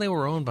 Well, they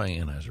were owned by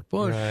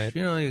Anheuser-Busch. Right.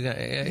 You know, you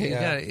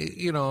got,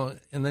 you know,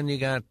 and then you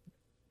got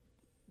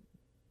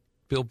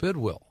Bill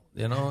Bidwell,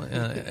 you know,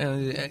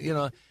 and you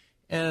know,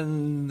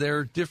 and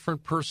they're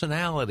different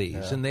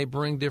personalities, and they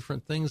bring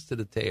different things to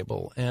the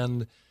table.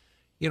 And,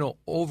 you know,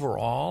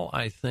 overall,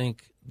 I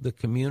think the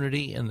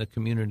community and the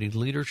community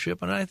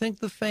leadership, and I think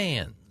the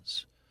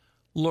fans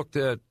looked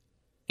at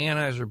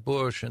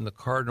Anheuser-Busch and the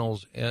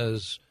Cardinals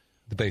as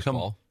the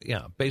baseball,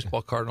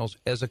 baseball Cardinals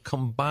as a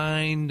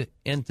combined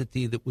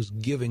entity that was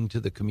giving to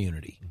the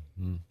community.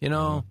 Mm-hmm. You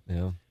know,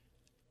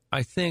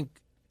 I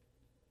think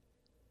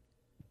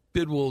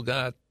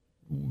Bidwell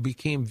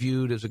became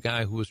viewed as a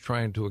guy who was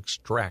trying to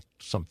extract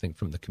something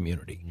from the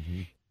community.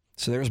 Mm-hmm.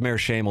 So there's Mayor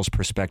Schamel's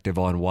perspective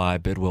on why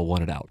Bidwell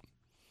wanted out.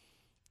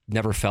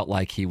 Never felt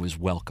like he was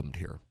welcomed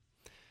here.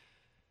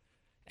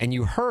 And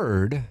you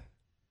heard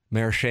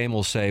Mayor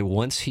Schamel say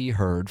once he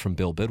heard from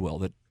Bill Bidwell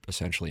that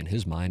essentially in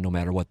his mind, no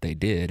matter what they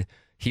did,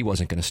 he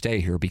wasn't going to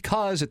stay here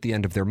because at the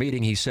end of their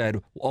meeting he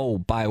said, oh,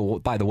 by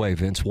the way,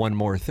 Vince, one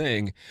more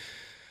thing.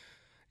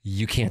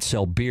 You can't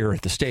sell beer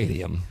at the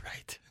stadium.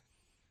 Right.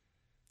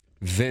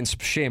 Vince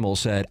Schamel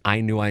said,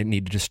 I knew I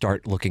needed to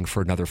start looking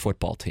for another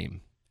football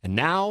team. And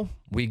now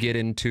we get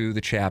into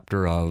the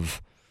chapter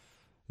of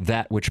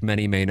that which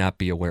many may not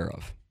be aware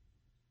of.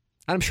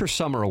 I'm sure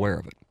some are aware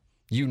of it.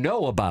 You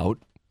know about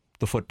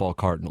the football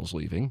Cardinals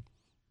leaving.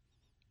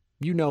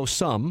 You know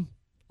some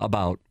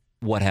about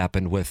what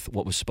happened with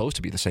what was supposed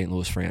to be the St.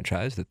 Louis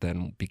franchise that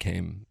then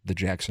became the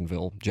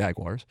Jacksonville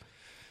Jaguars.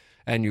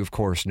 And you, of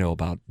course, know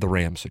about the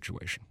Rams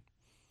situation.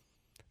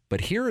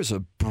 But here is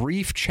a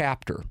brief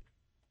chapter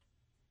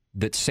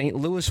that St.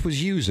 Louis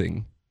was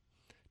using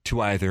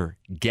to either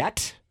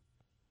get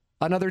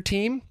another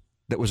team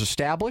that was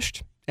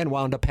established and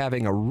wound up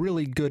having a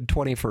really good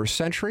 21st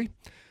century,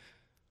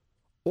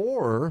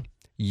 or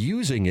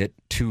using it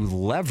to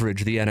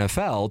leverage the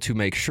NFL to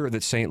make sure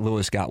that St.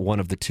 Louis got one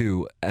of the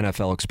two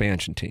NFL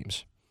expansion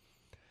teams.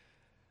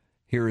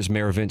 Here is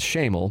Mayor Vince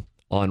Schamel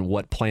on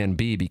what Plan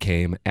B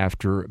became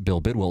after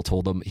Bill Bidwell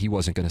told him he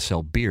wasn't going to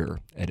sell beer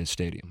at his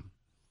stadium.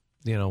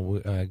 You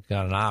know, I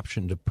got an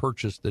option to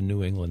purchase the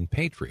New England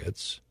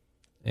Patriots,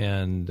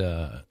 and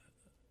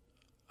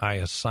I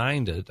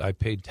assigned it. I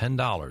paid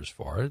 $10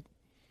 for it.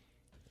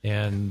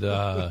 And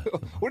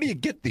where do you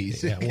get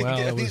these? Yeah, well,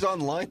 get these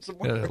online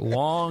somewhere? A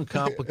long,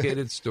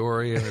 complicated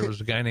story. And there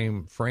was a guy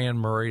named Fran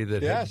Murray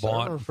that had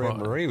bought. Fran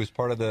Murray was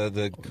part of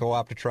the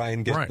co-op to try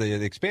and get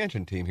the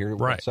expansion team here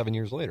 7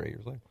 years later, 8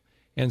 years later.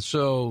 And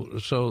so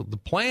the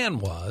plan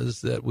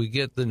was that we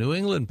get the New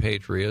England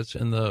Patriots,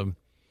 and the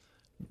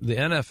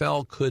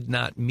NFL could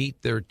not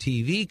meet their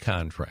TV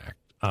contract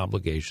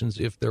obligations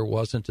if there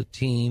wasn't a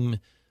team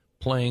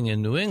playing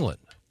in New England.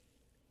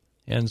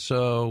 And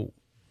so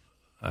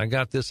I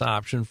got this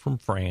option from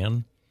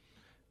Fran.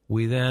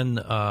 We then,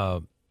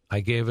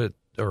 I gave it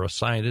or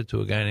assigned it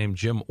to a guy named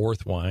Jim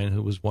Orthwine,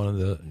 who was one of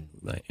the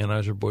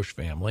Anheuser-Busch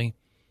family,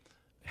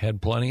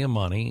 had plenty of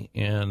money,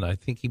 and I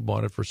think he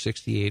bought it for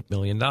 $68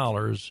 million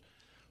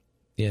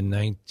in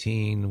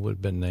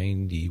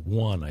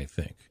 91, I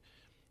think.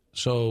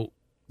 So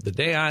the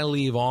day I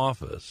leave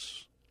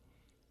office,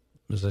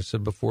 as I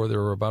said before, there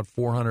were about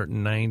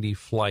 490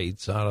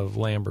 flights out of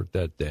Lambert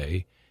that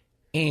day,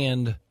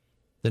 and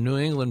the New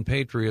England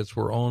Patriots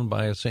were owned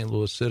by a St.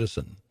 Louis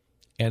citizen,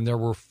 and there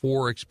were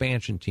 4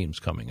 expansion teams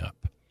coming up.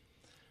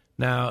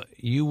 Now,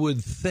 you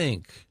would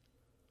think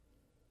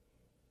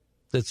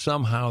that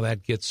somehow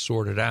that gets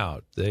sorted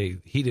out.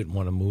 He didn't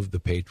want to move the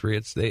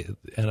Patriots. The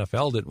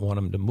NFL didn't want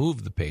him to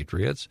move the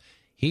Patriots.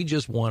 He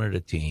just wanted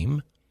a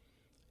team.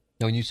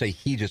 Now, when you say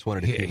he just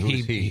wanted a team,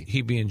 who's he?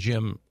 He being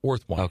Jim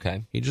Orthwine.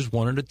 Okay. He just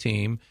wanted a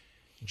team.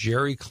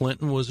 Jerry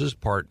Clinton was his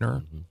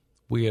partner. Mm-hmm.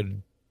 We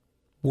had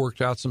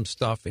worked out some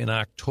stuff in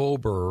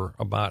October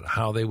about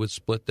how they would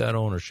split that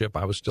ownership.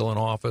 I was still in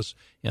office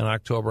in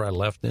October. I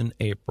left in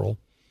April.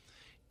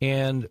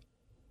 And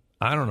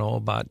I don't know,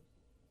 about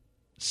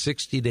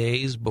 60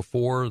 days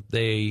before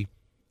they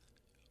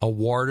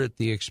awarded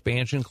the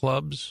expansion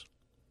clubs,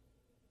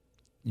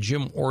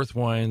 Jim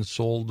Orthwine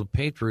sold the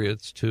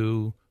Patriots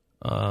to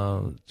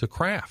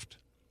Kraft.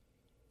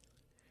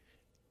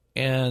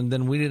 And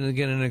then we didn't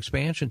get an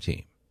expansion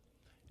team.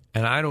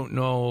 And I don't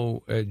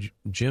know,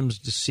 Jim's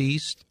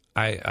deceased.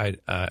 I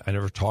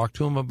never talked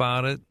to him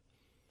about it.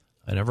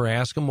 I never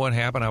asked him what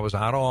happened. I was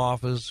out of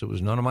office. It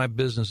was none of my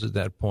business at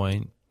that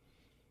point.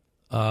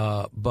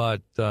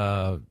 But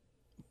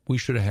we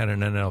should have had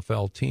an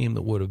NFL team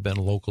that would have been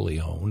locally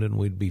owned, and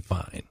we'd be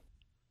fine.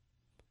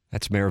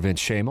 That's Mayor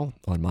Vince Schamel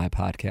on my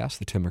podcast,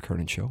 The Tim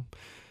McKernan Show.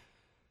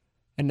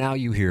 And now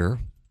you hear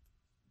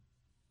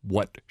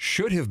what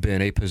should have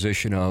been a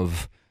position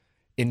of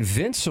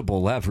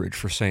invincible leverage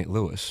for St.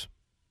 Louis,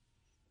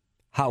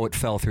 how it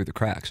fell through the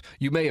cracks.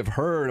 You may have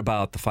heard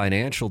about the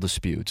financial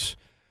disputes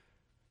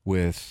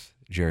with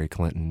Jerry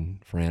Clinton,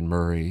 Fran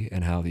Murray,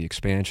 and how the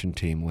expansion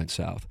team went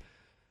south.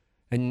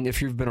 And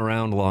if you've been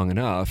around long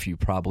enough, you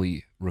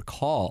probably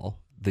recall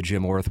the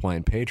Jim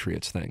Orthwine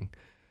Patriots thing.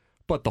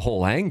 But the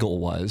whole angle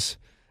was,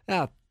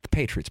 the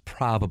Patriots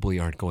probably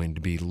aren't going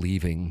to be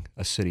leaving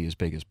a city as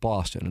big as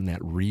Boston in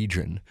that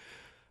region.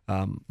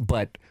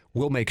 But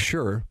we'll make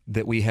sure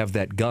that we have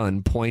that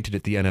gun pointed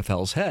at the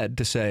NFL's head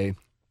to say,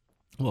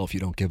 well, if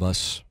you don't give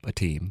us a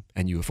team,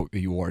 and you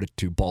award it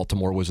to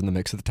Baltimore was in the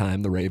mix at the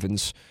time, the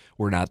Ravens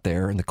were not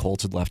there, and the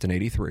Colts had left in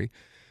 '83,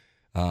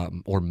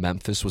 or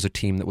Memphis was a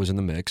team that was in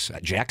the mix,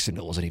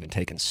 Jacksonville wasn't even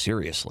taken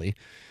seriously,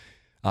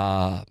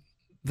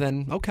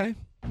 then okay,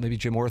 maybe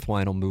Jim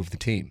Orthwine will move the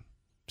team.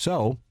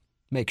 So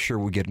make sure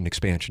we get an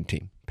expansion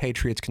team.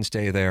 Patriots can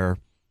stay there,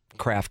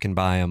 Kraft can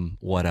buy them,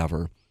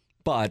 whatever,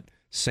 but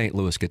St.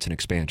 Louis gets an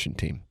expansion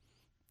team.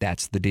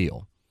 That's the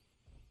deal.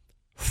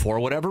 For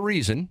whatever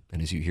reason,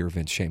 and as you hear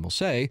Vince Schamel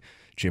say,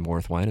 Jim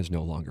Orthwine is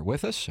no longer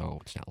with us, so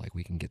it's not like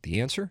we can get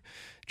the answer.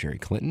 Jerry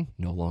Clinton,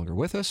 no longer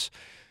with us.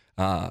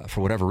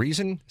 For whatever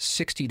reason,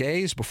 60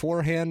 days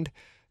beforehand,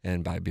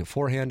 and by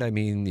beforehand I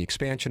mean the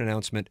expansion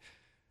announcement,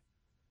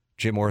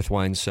 Jim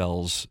Orthwine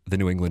sells the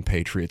New England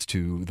Patriots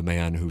to the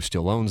man who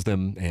still owns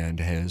them and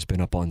has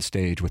been up on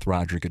stage with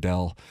Roger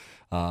Goodell.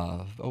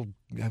 How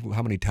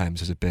many times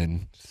has it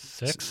been?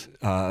 6?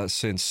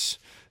 Since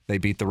they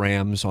beat the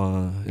Rams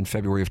in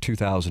February of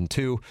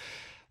 2002.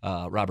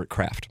 Robert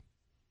Kraft.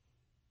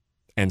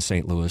 And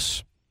St.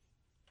 Louis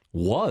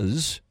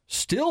was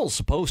still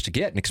supposed to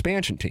get an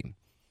expansion team.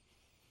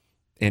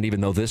 And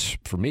even though this,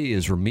 for me,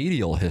 is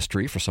remedial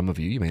history, for some of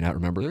you, you may not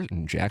remember,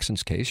 in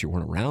Jackson's case, you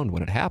weren't around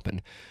when it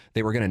happened,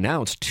 they were going to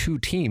announce 2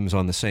 teams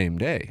on the same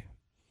day.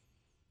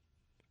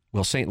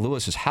 Well, St.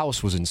 Louis's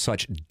house was in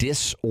such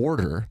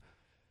disorder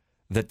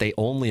that they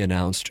only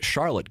announced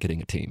Charlotte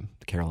getting a team,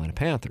 the Carolina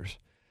Panthers.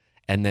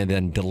 and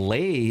then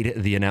delayed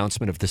the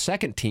announcement of the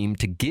second team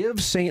to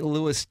give St.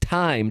 Louis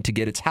time to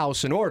get its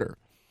house in order.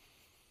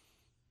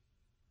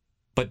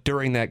 But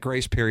during that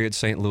grace period,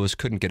 St. Louis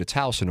couldn't get its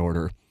house in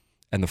order,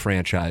 and the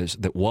franchise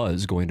that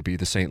was going to be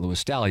the St. Louis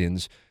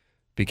Stallions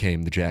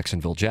became the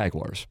Jacksonville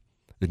Jaguars.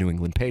 The New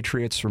England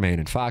Patriots remain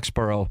in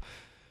Foxborough.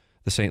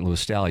 The St. Louis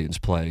Stallions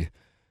play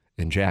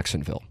in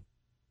Jacksonville.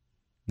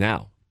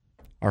 Now,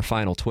 our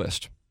final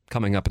twist,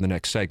 coming up in the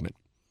next segment.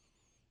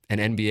 An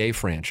NBA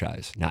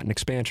franchise, not an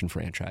expansion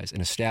franchise, an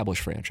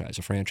established franchise,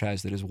 a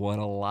franchise that has won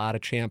a lot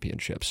of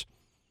championships,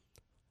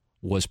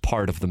 was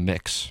part of the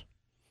mix.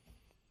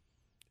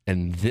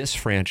 And this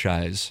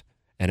franchise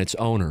and its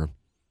owner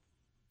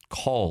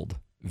called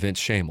Vince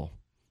Shamel,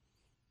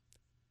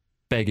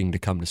 begging to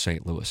come to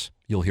St. Louis.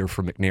 You'll hear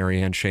from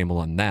McNary and Shamel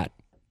on that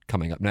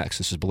coming up next.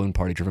 This is Balloon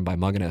Party, driven by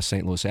Munganess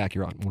St. Louis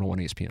Acura on 101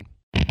 ESPN.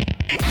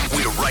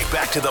 We're right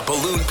back to the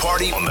Balloon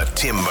Party on the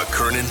Tim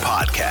McKernan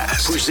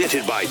Podcast.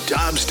 Presented by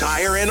Dobbs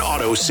Tire and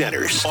Auto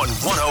Centers on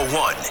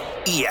 101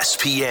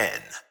 ESPN.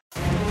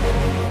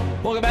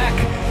 Welcome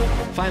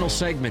back. Final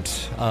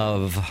segment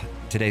of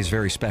today's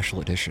very special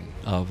edition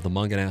of the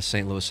Munganess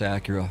St. Louis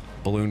Acura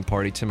Balloon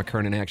Party. Tim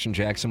McKernan, Action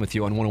Jackson with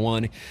you on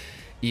 101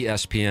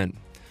 ESPN.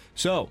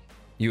 So,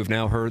 you have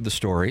now heard the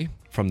story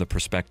from the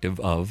perspective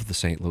of the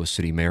St. Louis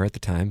City Mayor at the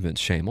time, Vince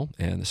Shamel,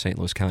 and the St.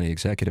 Louis County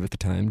Executive at the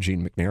time,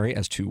 Gene McNary,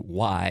 as to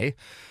why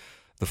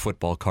the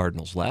football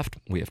Cardinals left.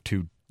 We have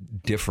two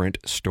different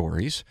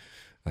stories.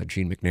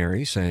 Gene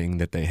McNary saying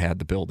that they had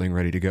the building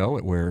ready to go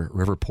at where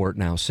Riverport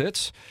now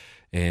sits,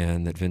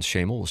 and that Vince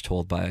Shamel was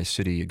told by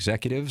city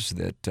executives,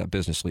 that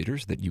business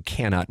leaders, that you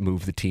cannot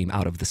move the team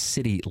out of the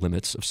city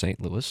limits of St.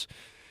 Louis,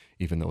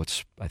 even though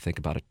it's, I think,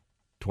 about a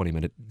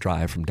 20-minute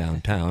drive from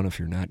downtown if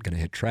you're not going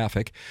to hit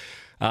traffic.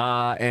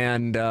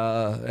 And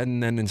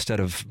then instead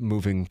of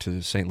moving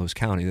to St. Louis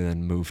County,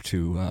 then move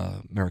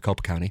to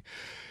Maricopa County,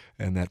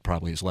 and that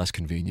probably is less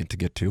convenient to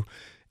get to.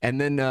 And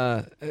then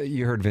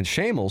you heard Vince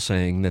Shamel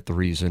saying that the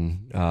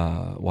reason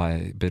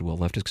why Bidwell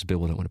left is because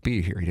Bidwell didn't want to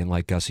be here. He didn't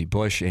like Gussie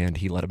Busch, and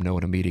he let him know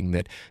in a meeting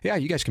that, yeah,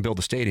 you guys can build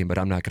a stadium, but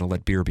I'm not going to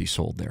let beer be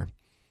sold there.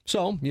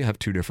 So you have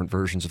two different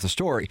versions of the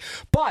story.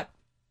 But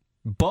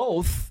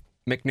both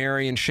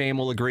McNary and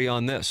Shamel agree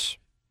on this.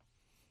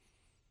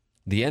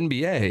 The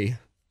NBA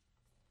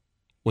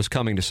was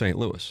coming to St.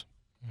 Louis.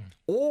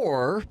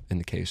 Or, in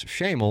the case of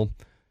Shamel,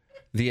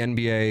 the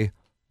NBA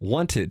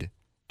wanted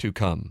to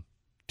come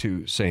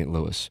to St.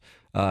 Louis.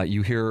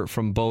 You hear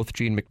from both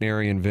Gene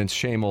McNary and Vince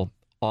Shamel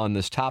on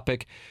this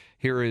topic.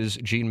 Here is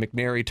Gene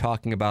McNary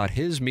talking about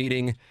his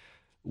meeting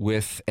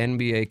with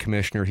NBA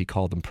Commissioner, he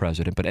called him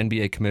President, but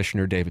NBA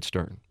Commissioner David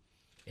Stern.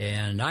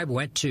 And I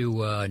went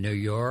to New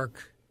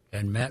York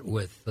and met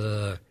with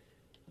the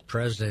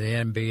president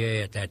of the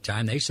NBA at that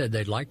time. They said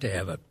they'd like to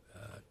have a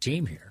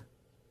team here.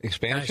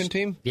 Expansion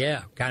team?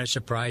 Yeah, kind of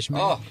surprised me.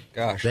 Oh,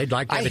 gosh. They'd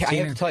like to have a team. I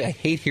have to tell you, I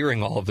hate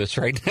hearing all of this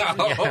right now.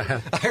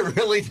 Yeah. I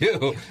really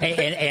do.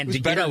 And it's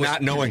better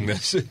not knowing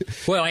this.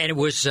 Well, and it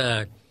was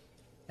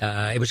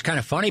kind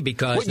of funny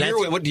because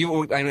what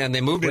year? And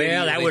they moved it.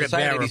 Well, that would have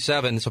been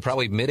 87, so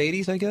probably mid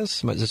 80s, I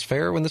guess. Is this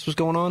fair when this was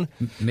going on?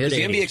 Mid 80s.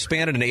 The NBA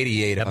expanded in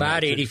 88.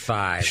 About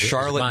 85.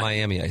 Charlotte,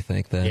 Miami, I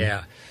think. Then.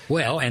 Yeah.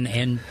 Well, and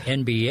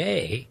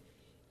NBA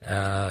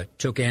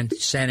took in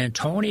San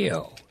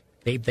Antonio.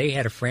 They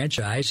had a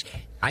franchise.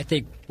 I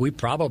think we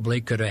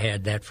probably could have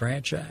had that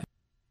franchise.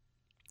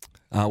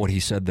 What he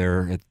said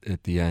there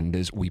at the end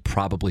is we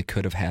probably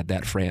could have had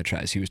that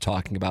franchise. He was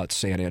talking about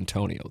San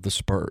Antonio, the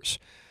Spurs.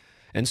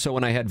 And so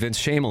when I had Vince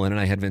Shamel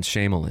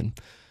in,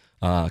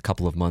 a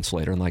couple of months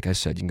later, and like I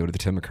said, you can go to the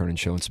Tim McKernan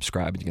Show and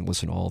subscribe, and you can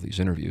listen to all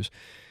these interviews.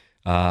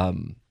 I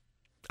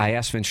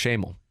asked Vince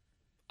Shamel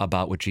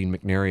about what Gene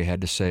McNary had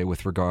to say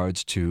with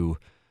regards to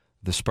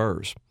the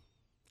Spurs.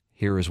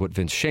 Here is what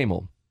Vince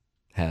Shamel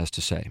has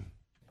to say.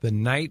 The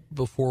night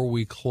before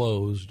we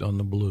closed on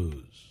the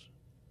Blues,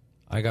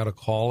 I got a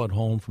call at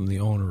home from the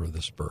owner of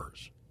the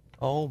Spurs.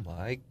 Oh,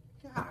 my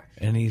gosh.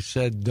 And he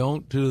said,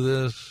 don't do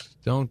this.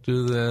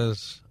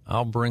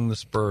 I'll bring the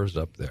Spurs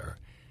up there.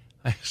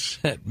 I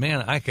said,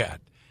 man, I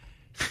got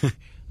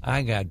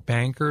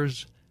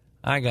bankers.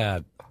 I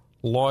got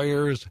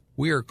lawyers.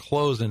 We are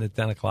closing at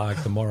 10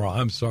 o'clock tomorrow.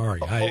 I'm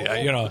sorry.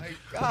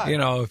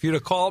 If you'd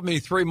have called me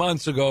 3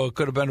 months ago, it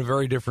could have been a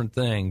very different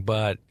thing.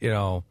 But,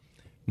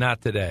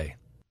 not today.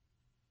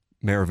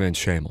 Mayor Vince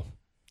Shamel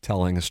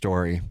telling a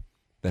story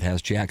that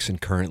has Jackson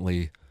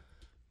currently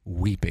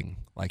weeping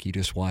like he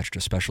just watched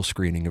a special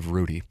screening of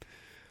Rudy.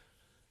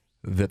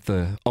 That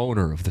the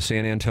owner of the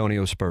San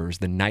Antonio Spurs,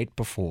 the night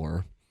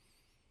before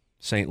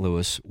St.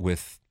 Louis,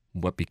 with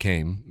what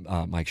became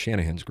Mike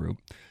Shanahan's group,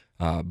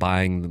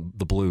 buying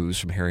the Blues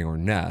from Harry or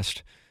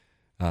Nest,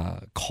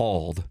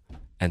 called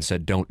and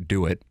said, don't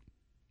do it.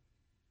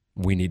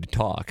 We need to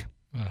talk.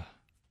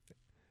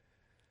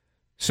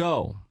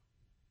 So,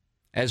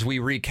 as we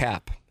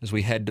recap, as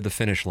we head to the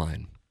finish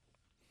line,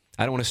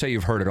 I don't want to say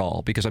you've heard it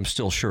all, because I'm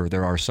still sure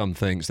there are some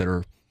things that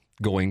are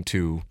going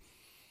to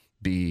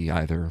be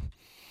either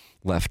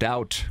left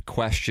out,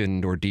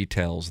 questioned, or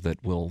details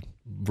that will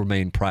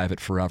remain private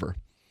forever.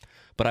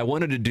 But I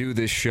wanted to do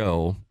this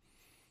show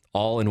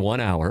all in 1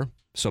 hour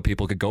so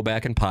people could go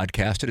back and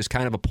podcast it as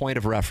kind of a point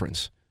of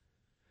reference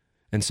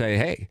and say,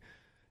 hey,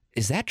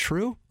 is that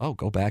true? Oh,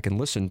 go back and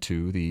listen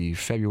to the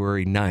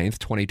February 9th,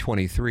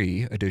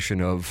 2023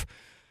 edition of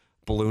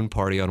Balloon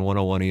Party on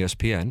 101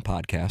 ESPN,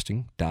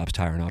 podcasting, Dobbs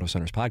Tire and Auto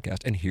Centers podcast,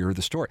 and hear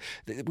the story.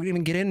 We didn't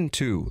even get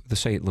into the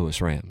St.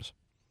 Louis Rams.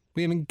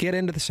 We didn't even get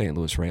into the St.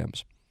 Louis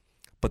Rams.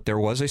 But there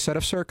was a set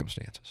of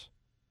circumstances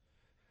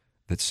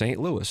that St.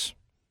 Louis,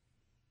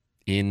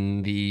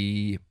 in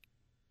the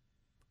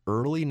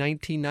early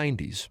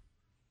 1990s,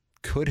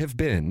 could have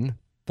been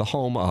the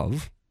home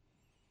of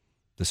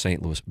the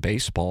St. Louis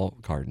Baseball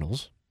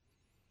Cardinals,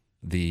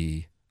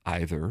 the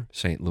either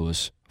St.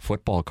 Louis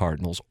Football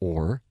Cardinals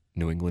or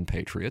New England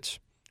Patriots,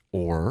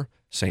 or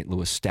St.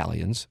 Louis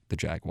Stallions, the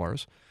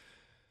Jaguars,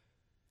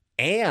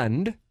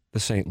 and the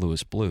St.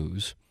 Louis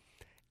Blues,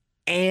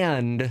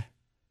 and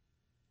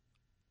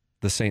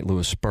the St.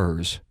 Louis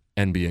Spurs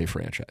NBA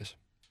franchise.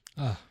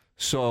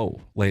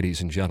 So,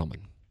 ladies and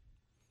gentlemen,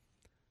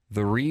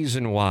 the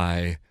reason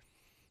why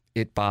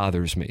it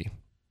bothers me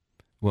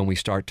when we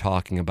start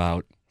talking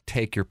about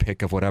take your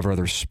pick of whatever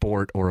other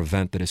sport or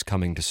event that is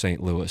coming to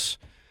St. Louis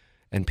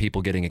and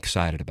people getting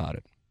excited about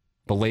it.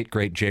 The late,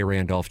 great Jay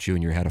Randolph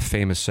Jr. had a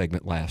famous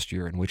segment last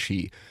year in which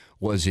he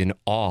was in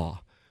awe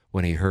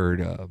when he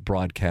heard a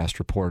broadcast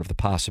report of the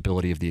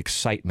possibility of the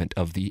excitement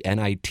of the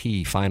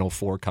NIT Final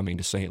Four coming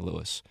to St.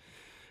 Louis.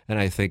 And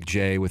I think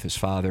Jay, with his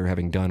father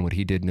having done what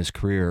he did in his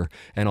career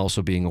and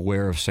also being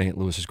aware of St.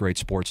 Louis's great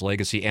sports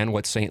legacy and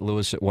what St.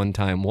 Louis at one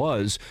time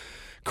was,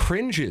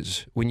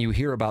 cringes when you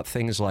hear about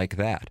things like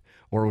that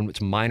or when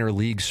it's minor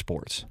league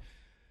sports.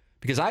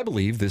 Because I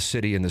believe this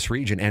city and this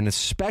region, and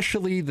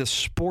especially the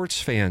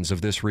sports fans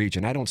of this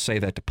region, I don't say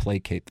that to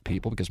placate the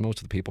people because most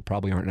of the people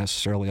probably aren't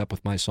necessarily up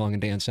with my song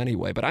and dance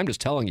anyway, but I'm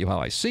just telling you how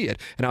I see it.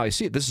 And how I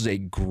see it, this is a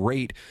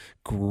great,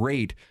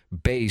 great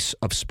base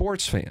of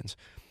sports fans.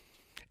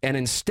 And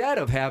instead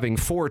of having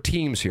 4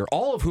 teams here,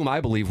 all of whom I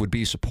believe would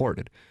be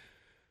supported,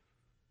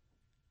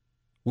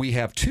 we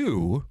have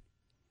 2,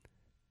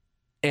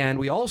 and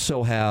we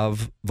also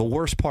have the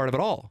worst part of it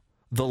all,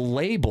 the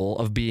label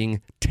of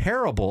being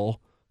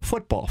terrible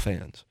football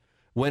fans,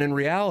 when in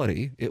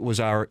reality it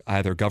was our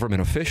either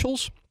government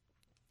officials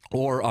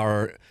or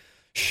our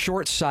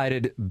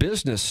short-sighted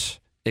business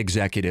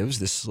executives,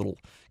 this little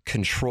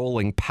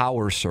controlling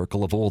power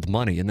circle of old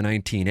money in the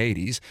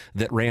 1980s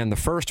that ran the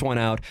first one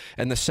out,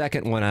 and the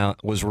second one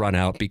out was run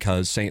out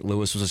because St.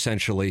 Louis was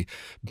essentially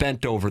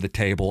bent over the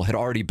table, had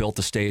already built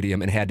a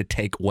stadium, and had to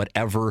take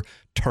whatever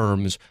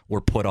terms were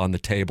put on the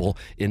table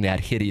in that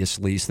hideous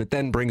lease. That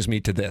then brings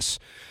me to this.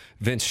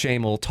 Vince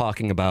Shamel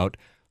talking about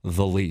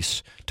the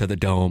lease to the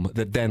Dome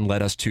that then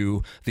led us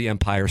to The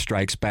Empire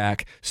Strikes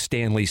Back,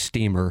 Stanley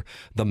Steamer,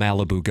 the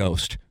Malibu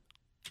Ghost.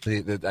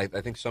 I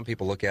think some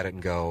people look at it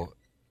and go,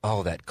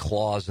 oh, that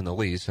clause in the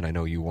lease, and I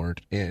know you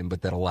weren't in,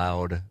 but that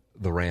allowed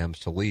the Rams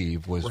to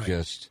leave was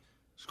just...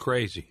 It's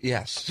crazy.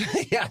 Yes.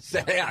 Yes.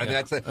 Yeah.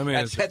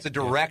 That's a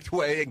direct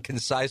way and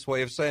concise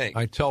way of saying.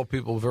 I tell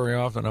people very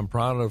often I'm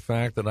proud of the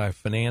fact that I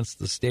financed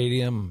the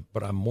stadium,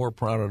 but I'm more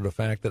proud of the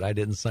fact that I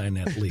didn't sign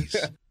that lease.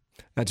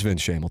 That's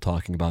Vince Shamel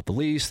talking about the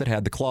lease that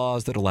had the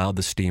clause that allowed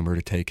the Steamer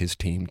to take his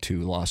team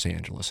to Los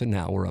Angeles, and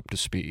now we're up to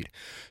speed.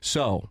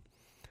 So,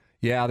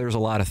 yeah, there's a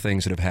lot of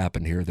things that have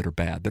happened here that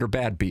are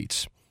bad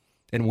beats.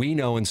 And we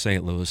know in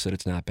St. Louis that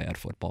it's not bad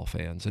football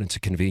fans, and it's a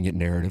convenient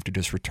narrative to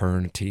just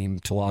return a team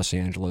to Los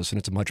Angeles, and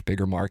it's a much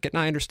bigger market,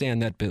 and I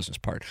understand that business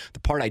part. The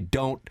part I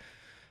don't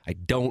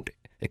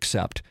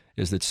accept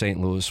is that St.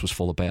 Louis was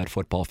full of bad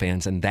football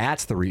fans, and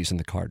that's the reason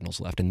the Cardinals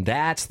left, and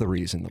that's the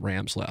reason the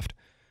Rams left.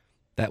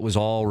 That was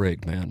all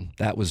rigged, man.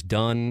 That was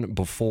done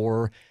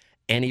before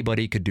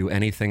anybody could do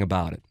anything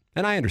about it.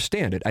 And I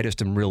understand it. I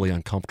just am really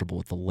uncomfortable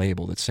with the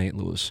label that St.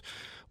 Louis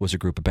was a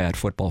group of bad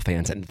football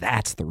fans, and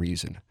that's the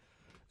reason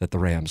that the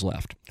Rams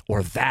left,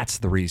 or that's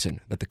the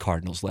reason that the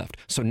Cardinals left.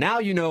 So now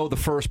you know the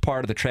first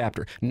part of the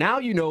chapter. Now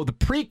you know the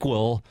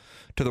prequel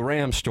to the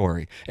Rams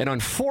story. And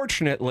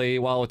unfortunately,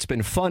 while it's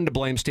been fun to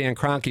blame Stan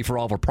Kroenke for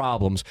all of our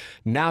problems,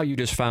 now you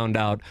just found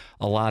out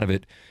a lot of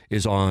it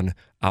is on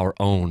our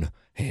own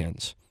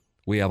hands.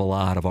 We have a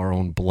lot of our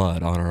own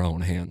blood on our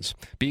own hands.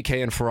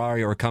 BK and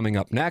Ferrari are coming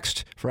up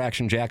next. For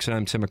Action Jackson,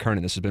 I'm Tim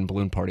McKernan. This has been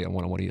Balloon Party on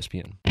 101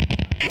 ESPN.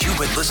 You've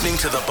been listening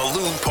to the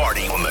Balloon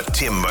Party on the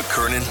Tim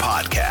McKernan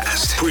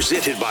Podcast.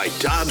 Presented by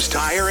Dobbs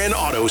Tire and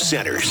Auto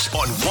Centers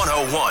on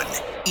 101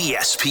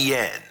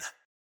 ESPN.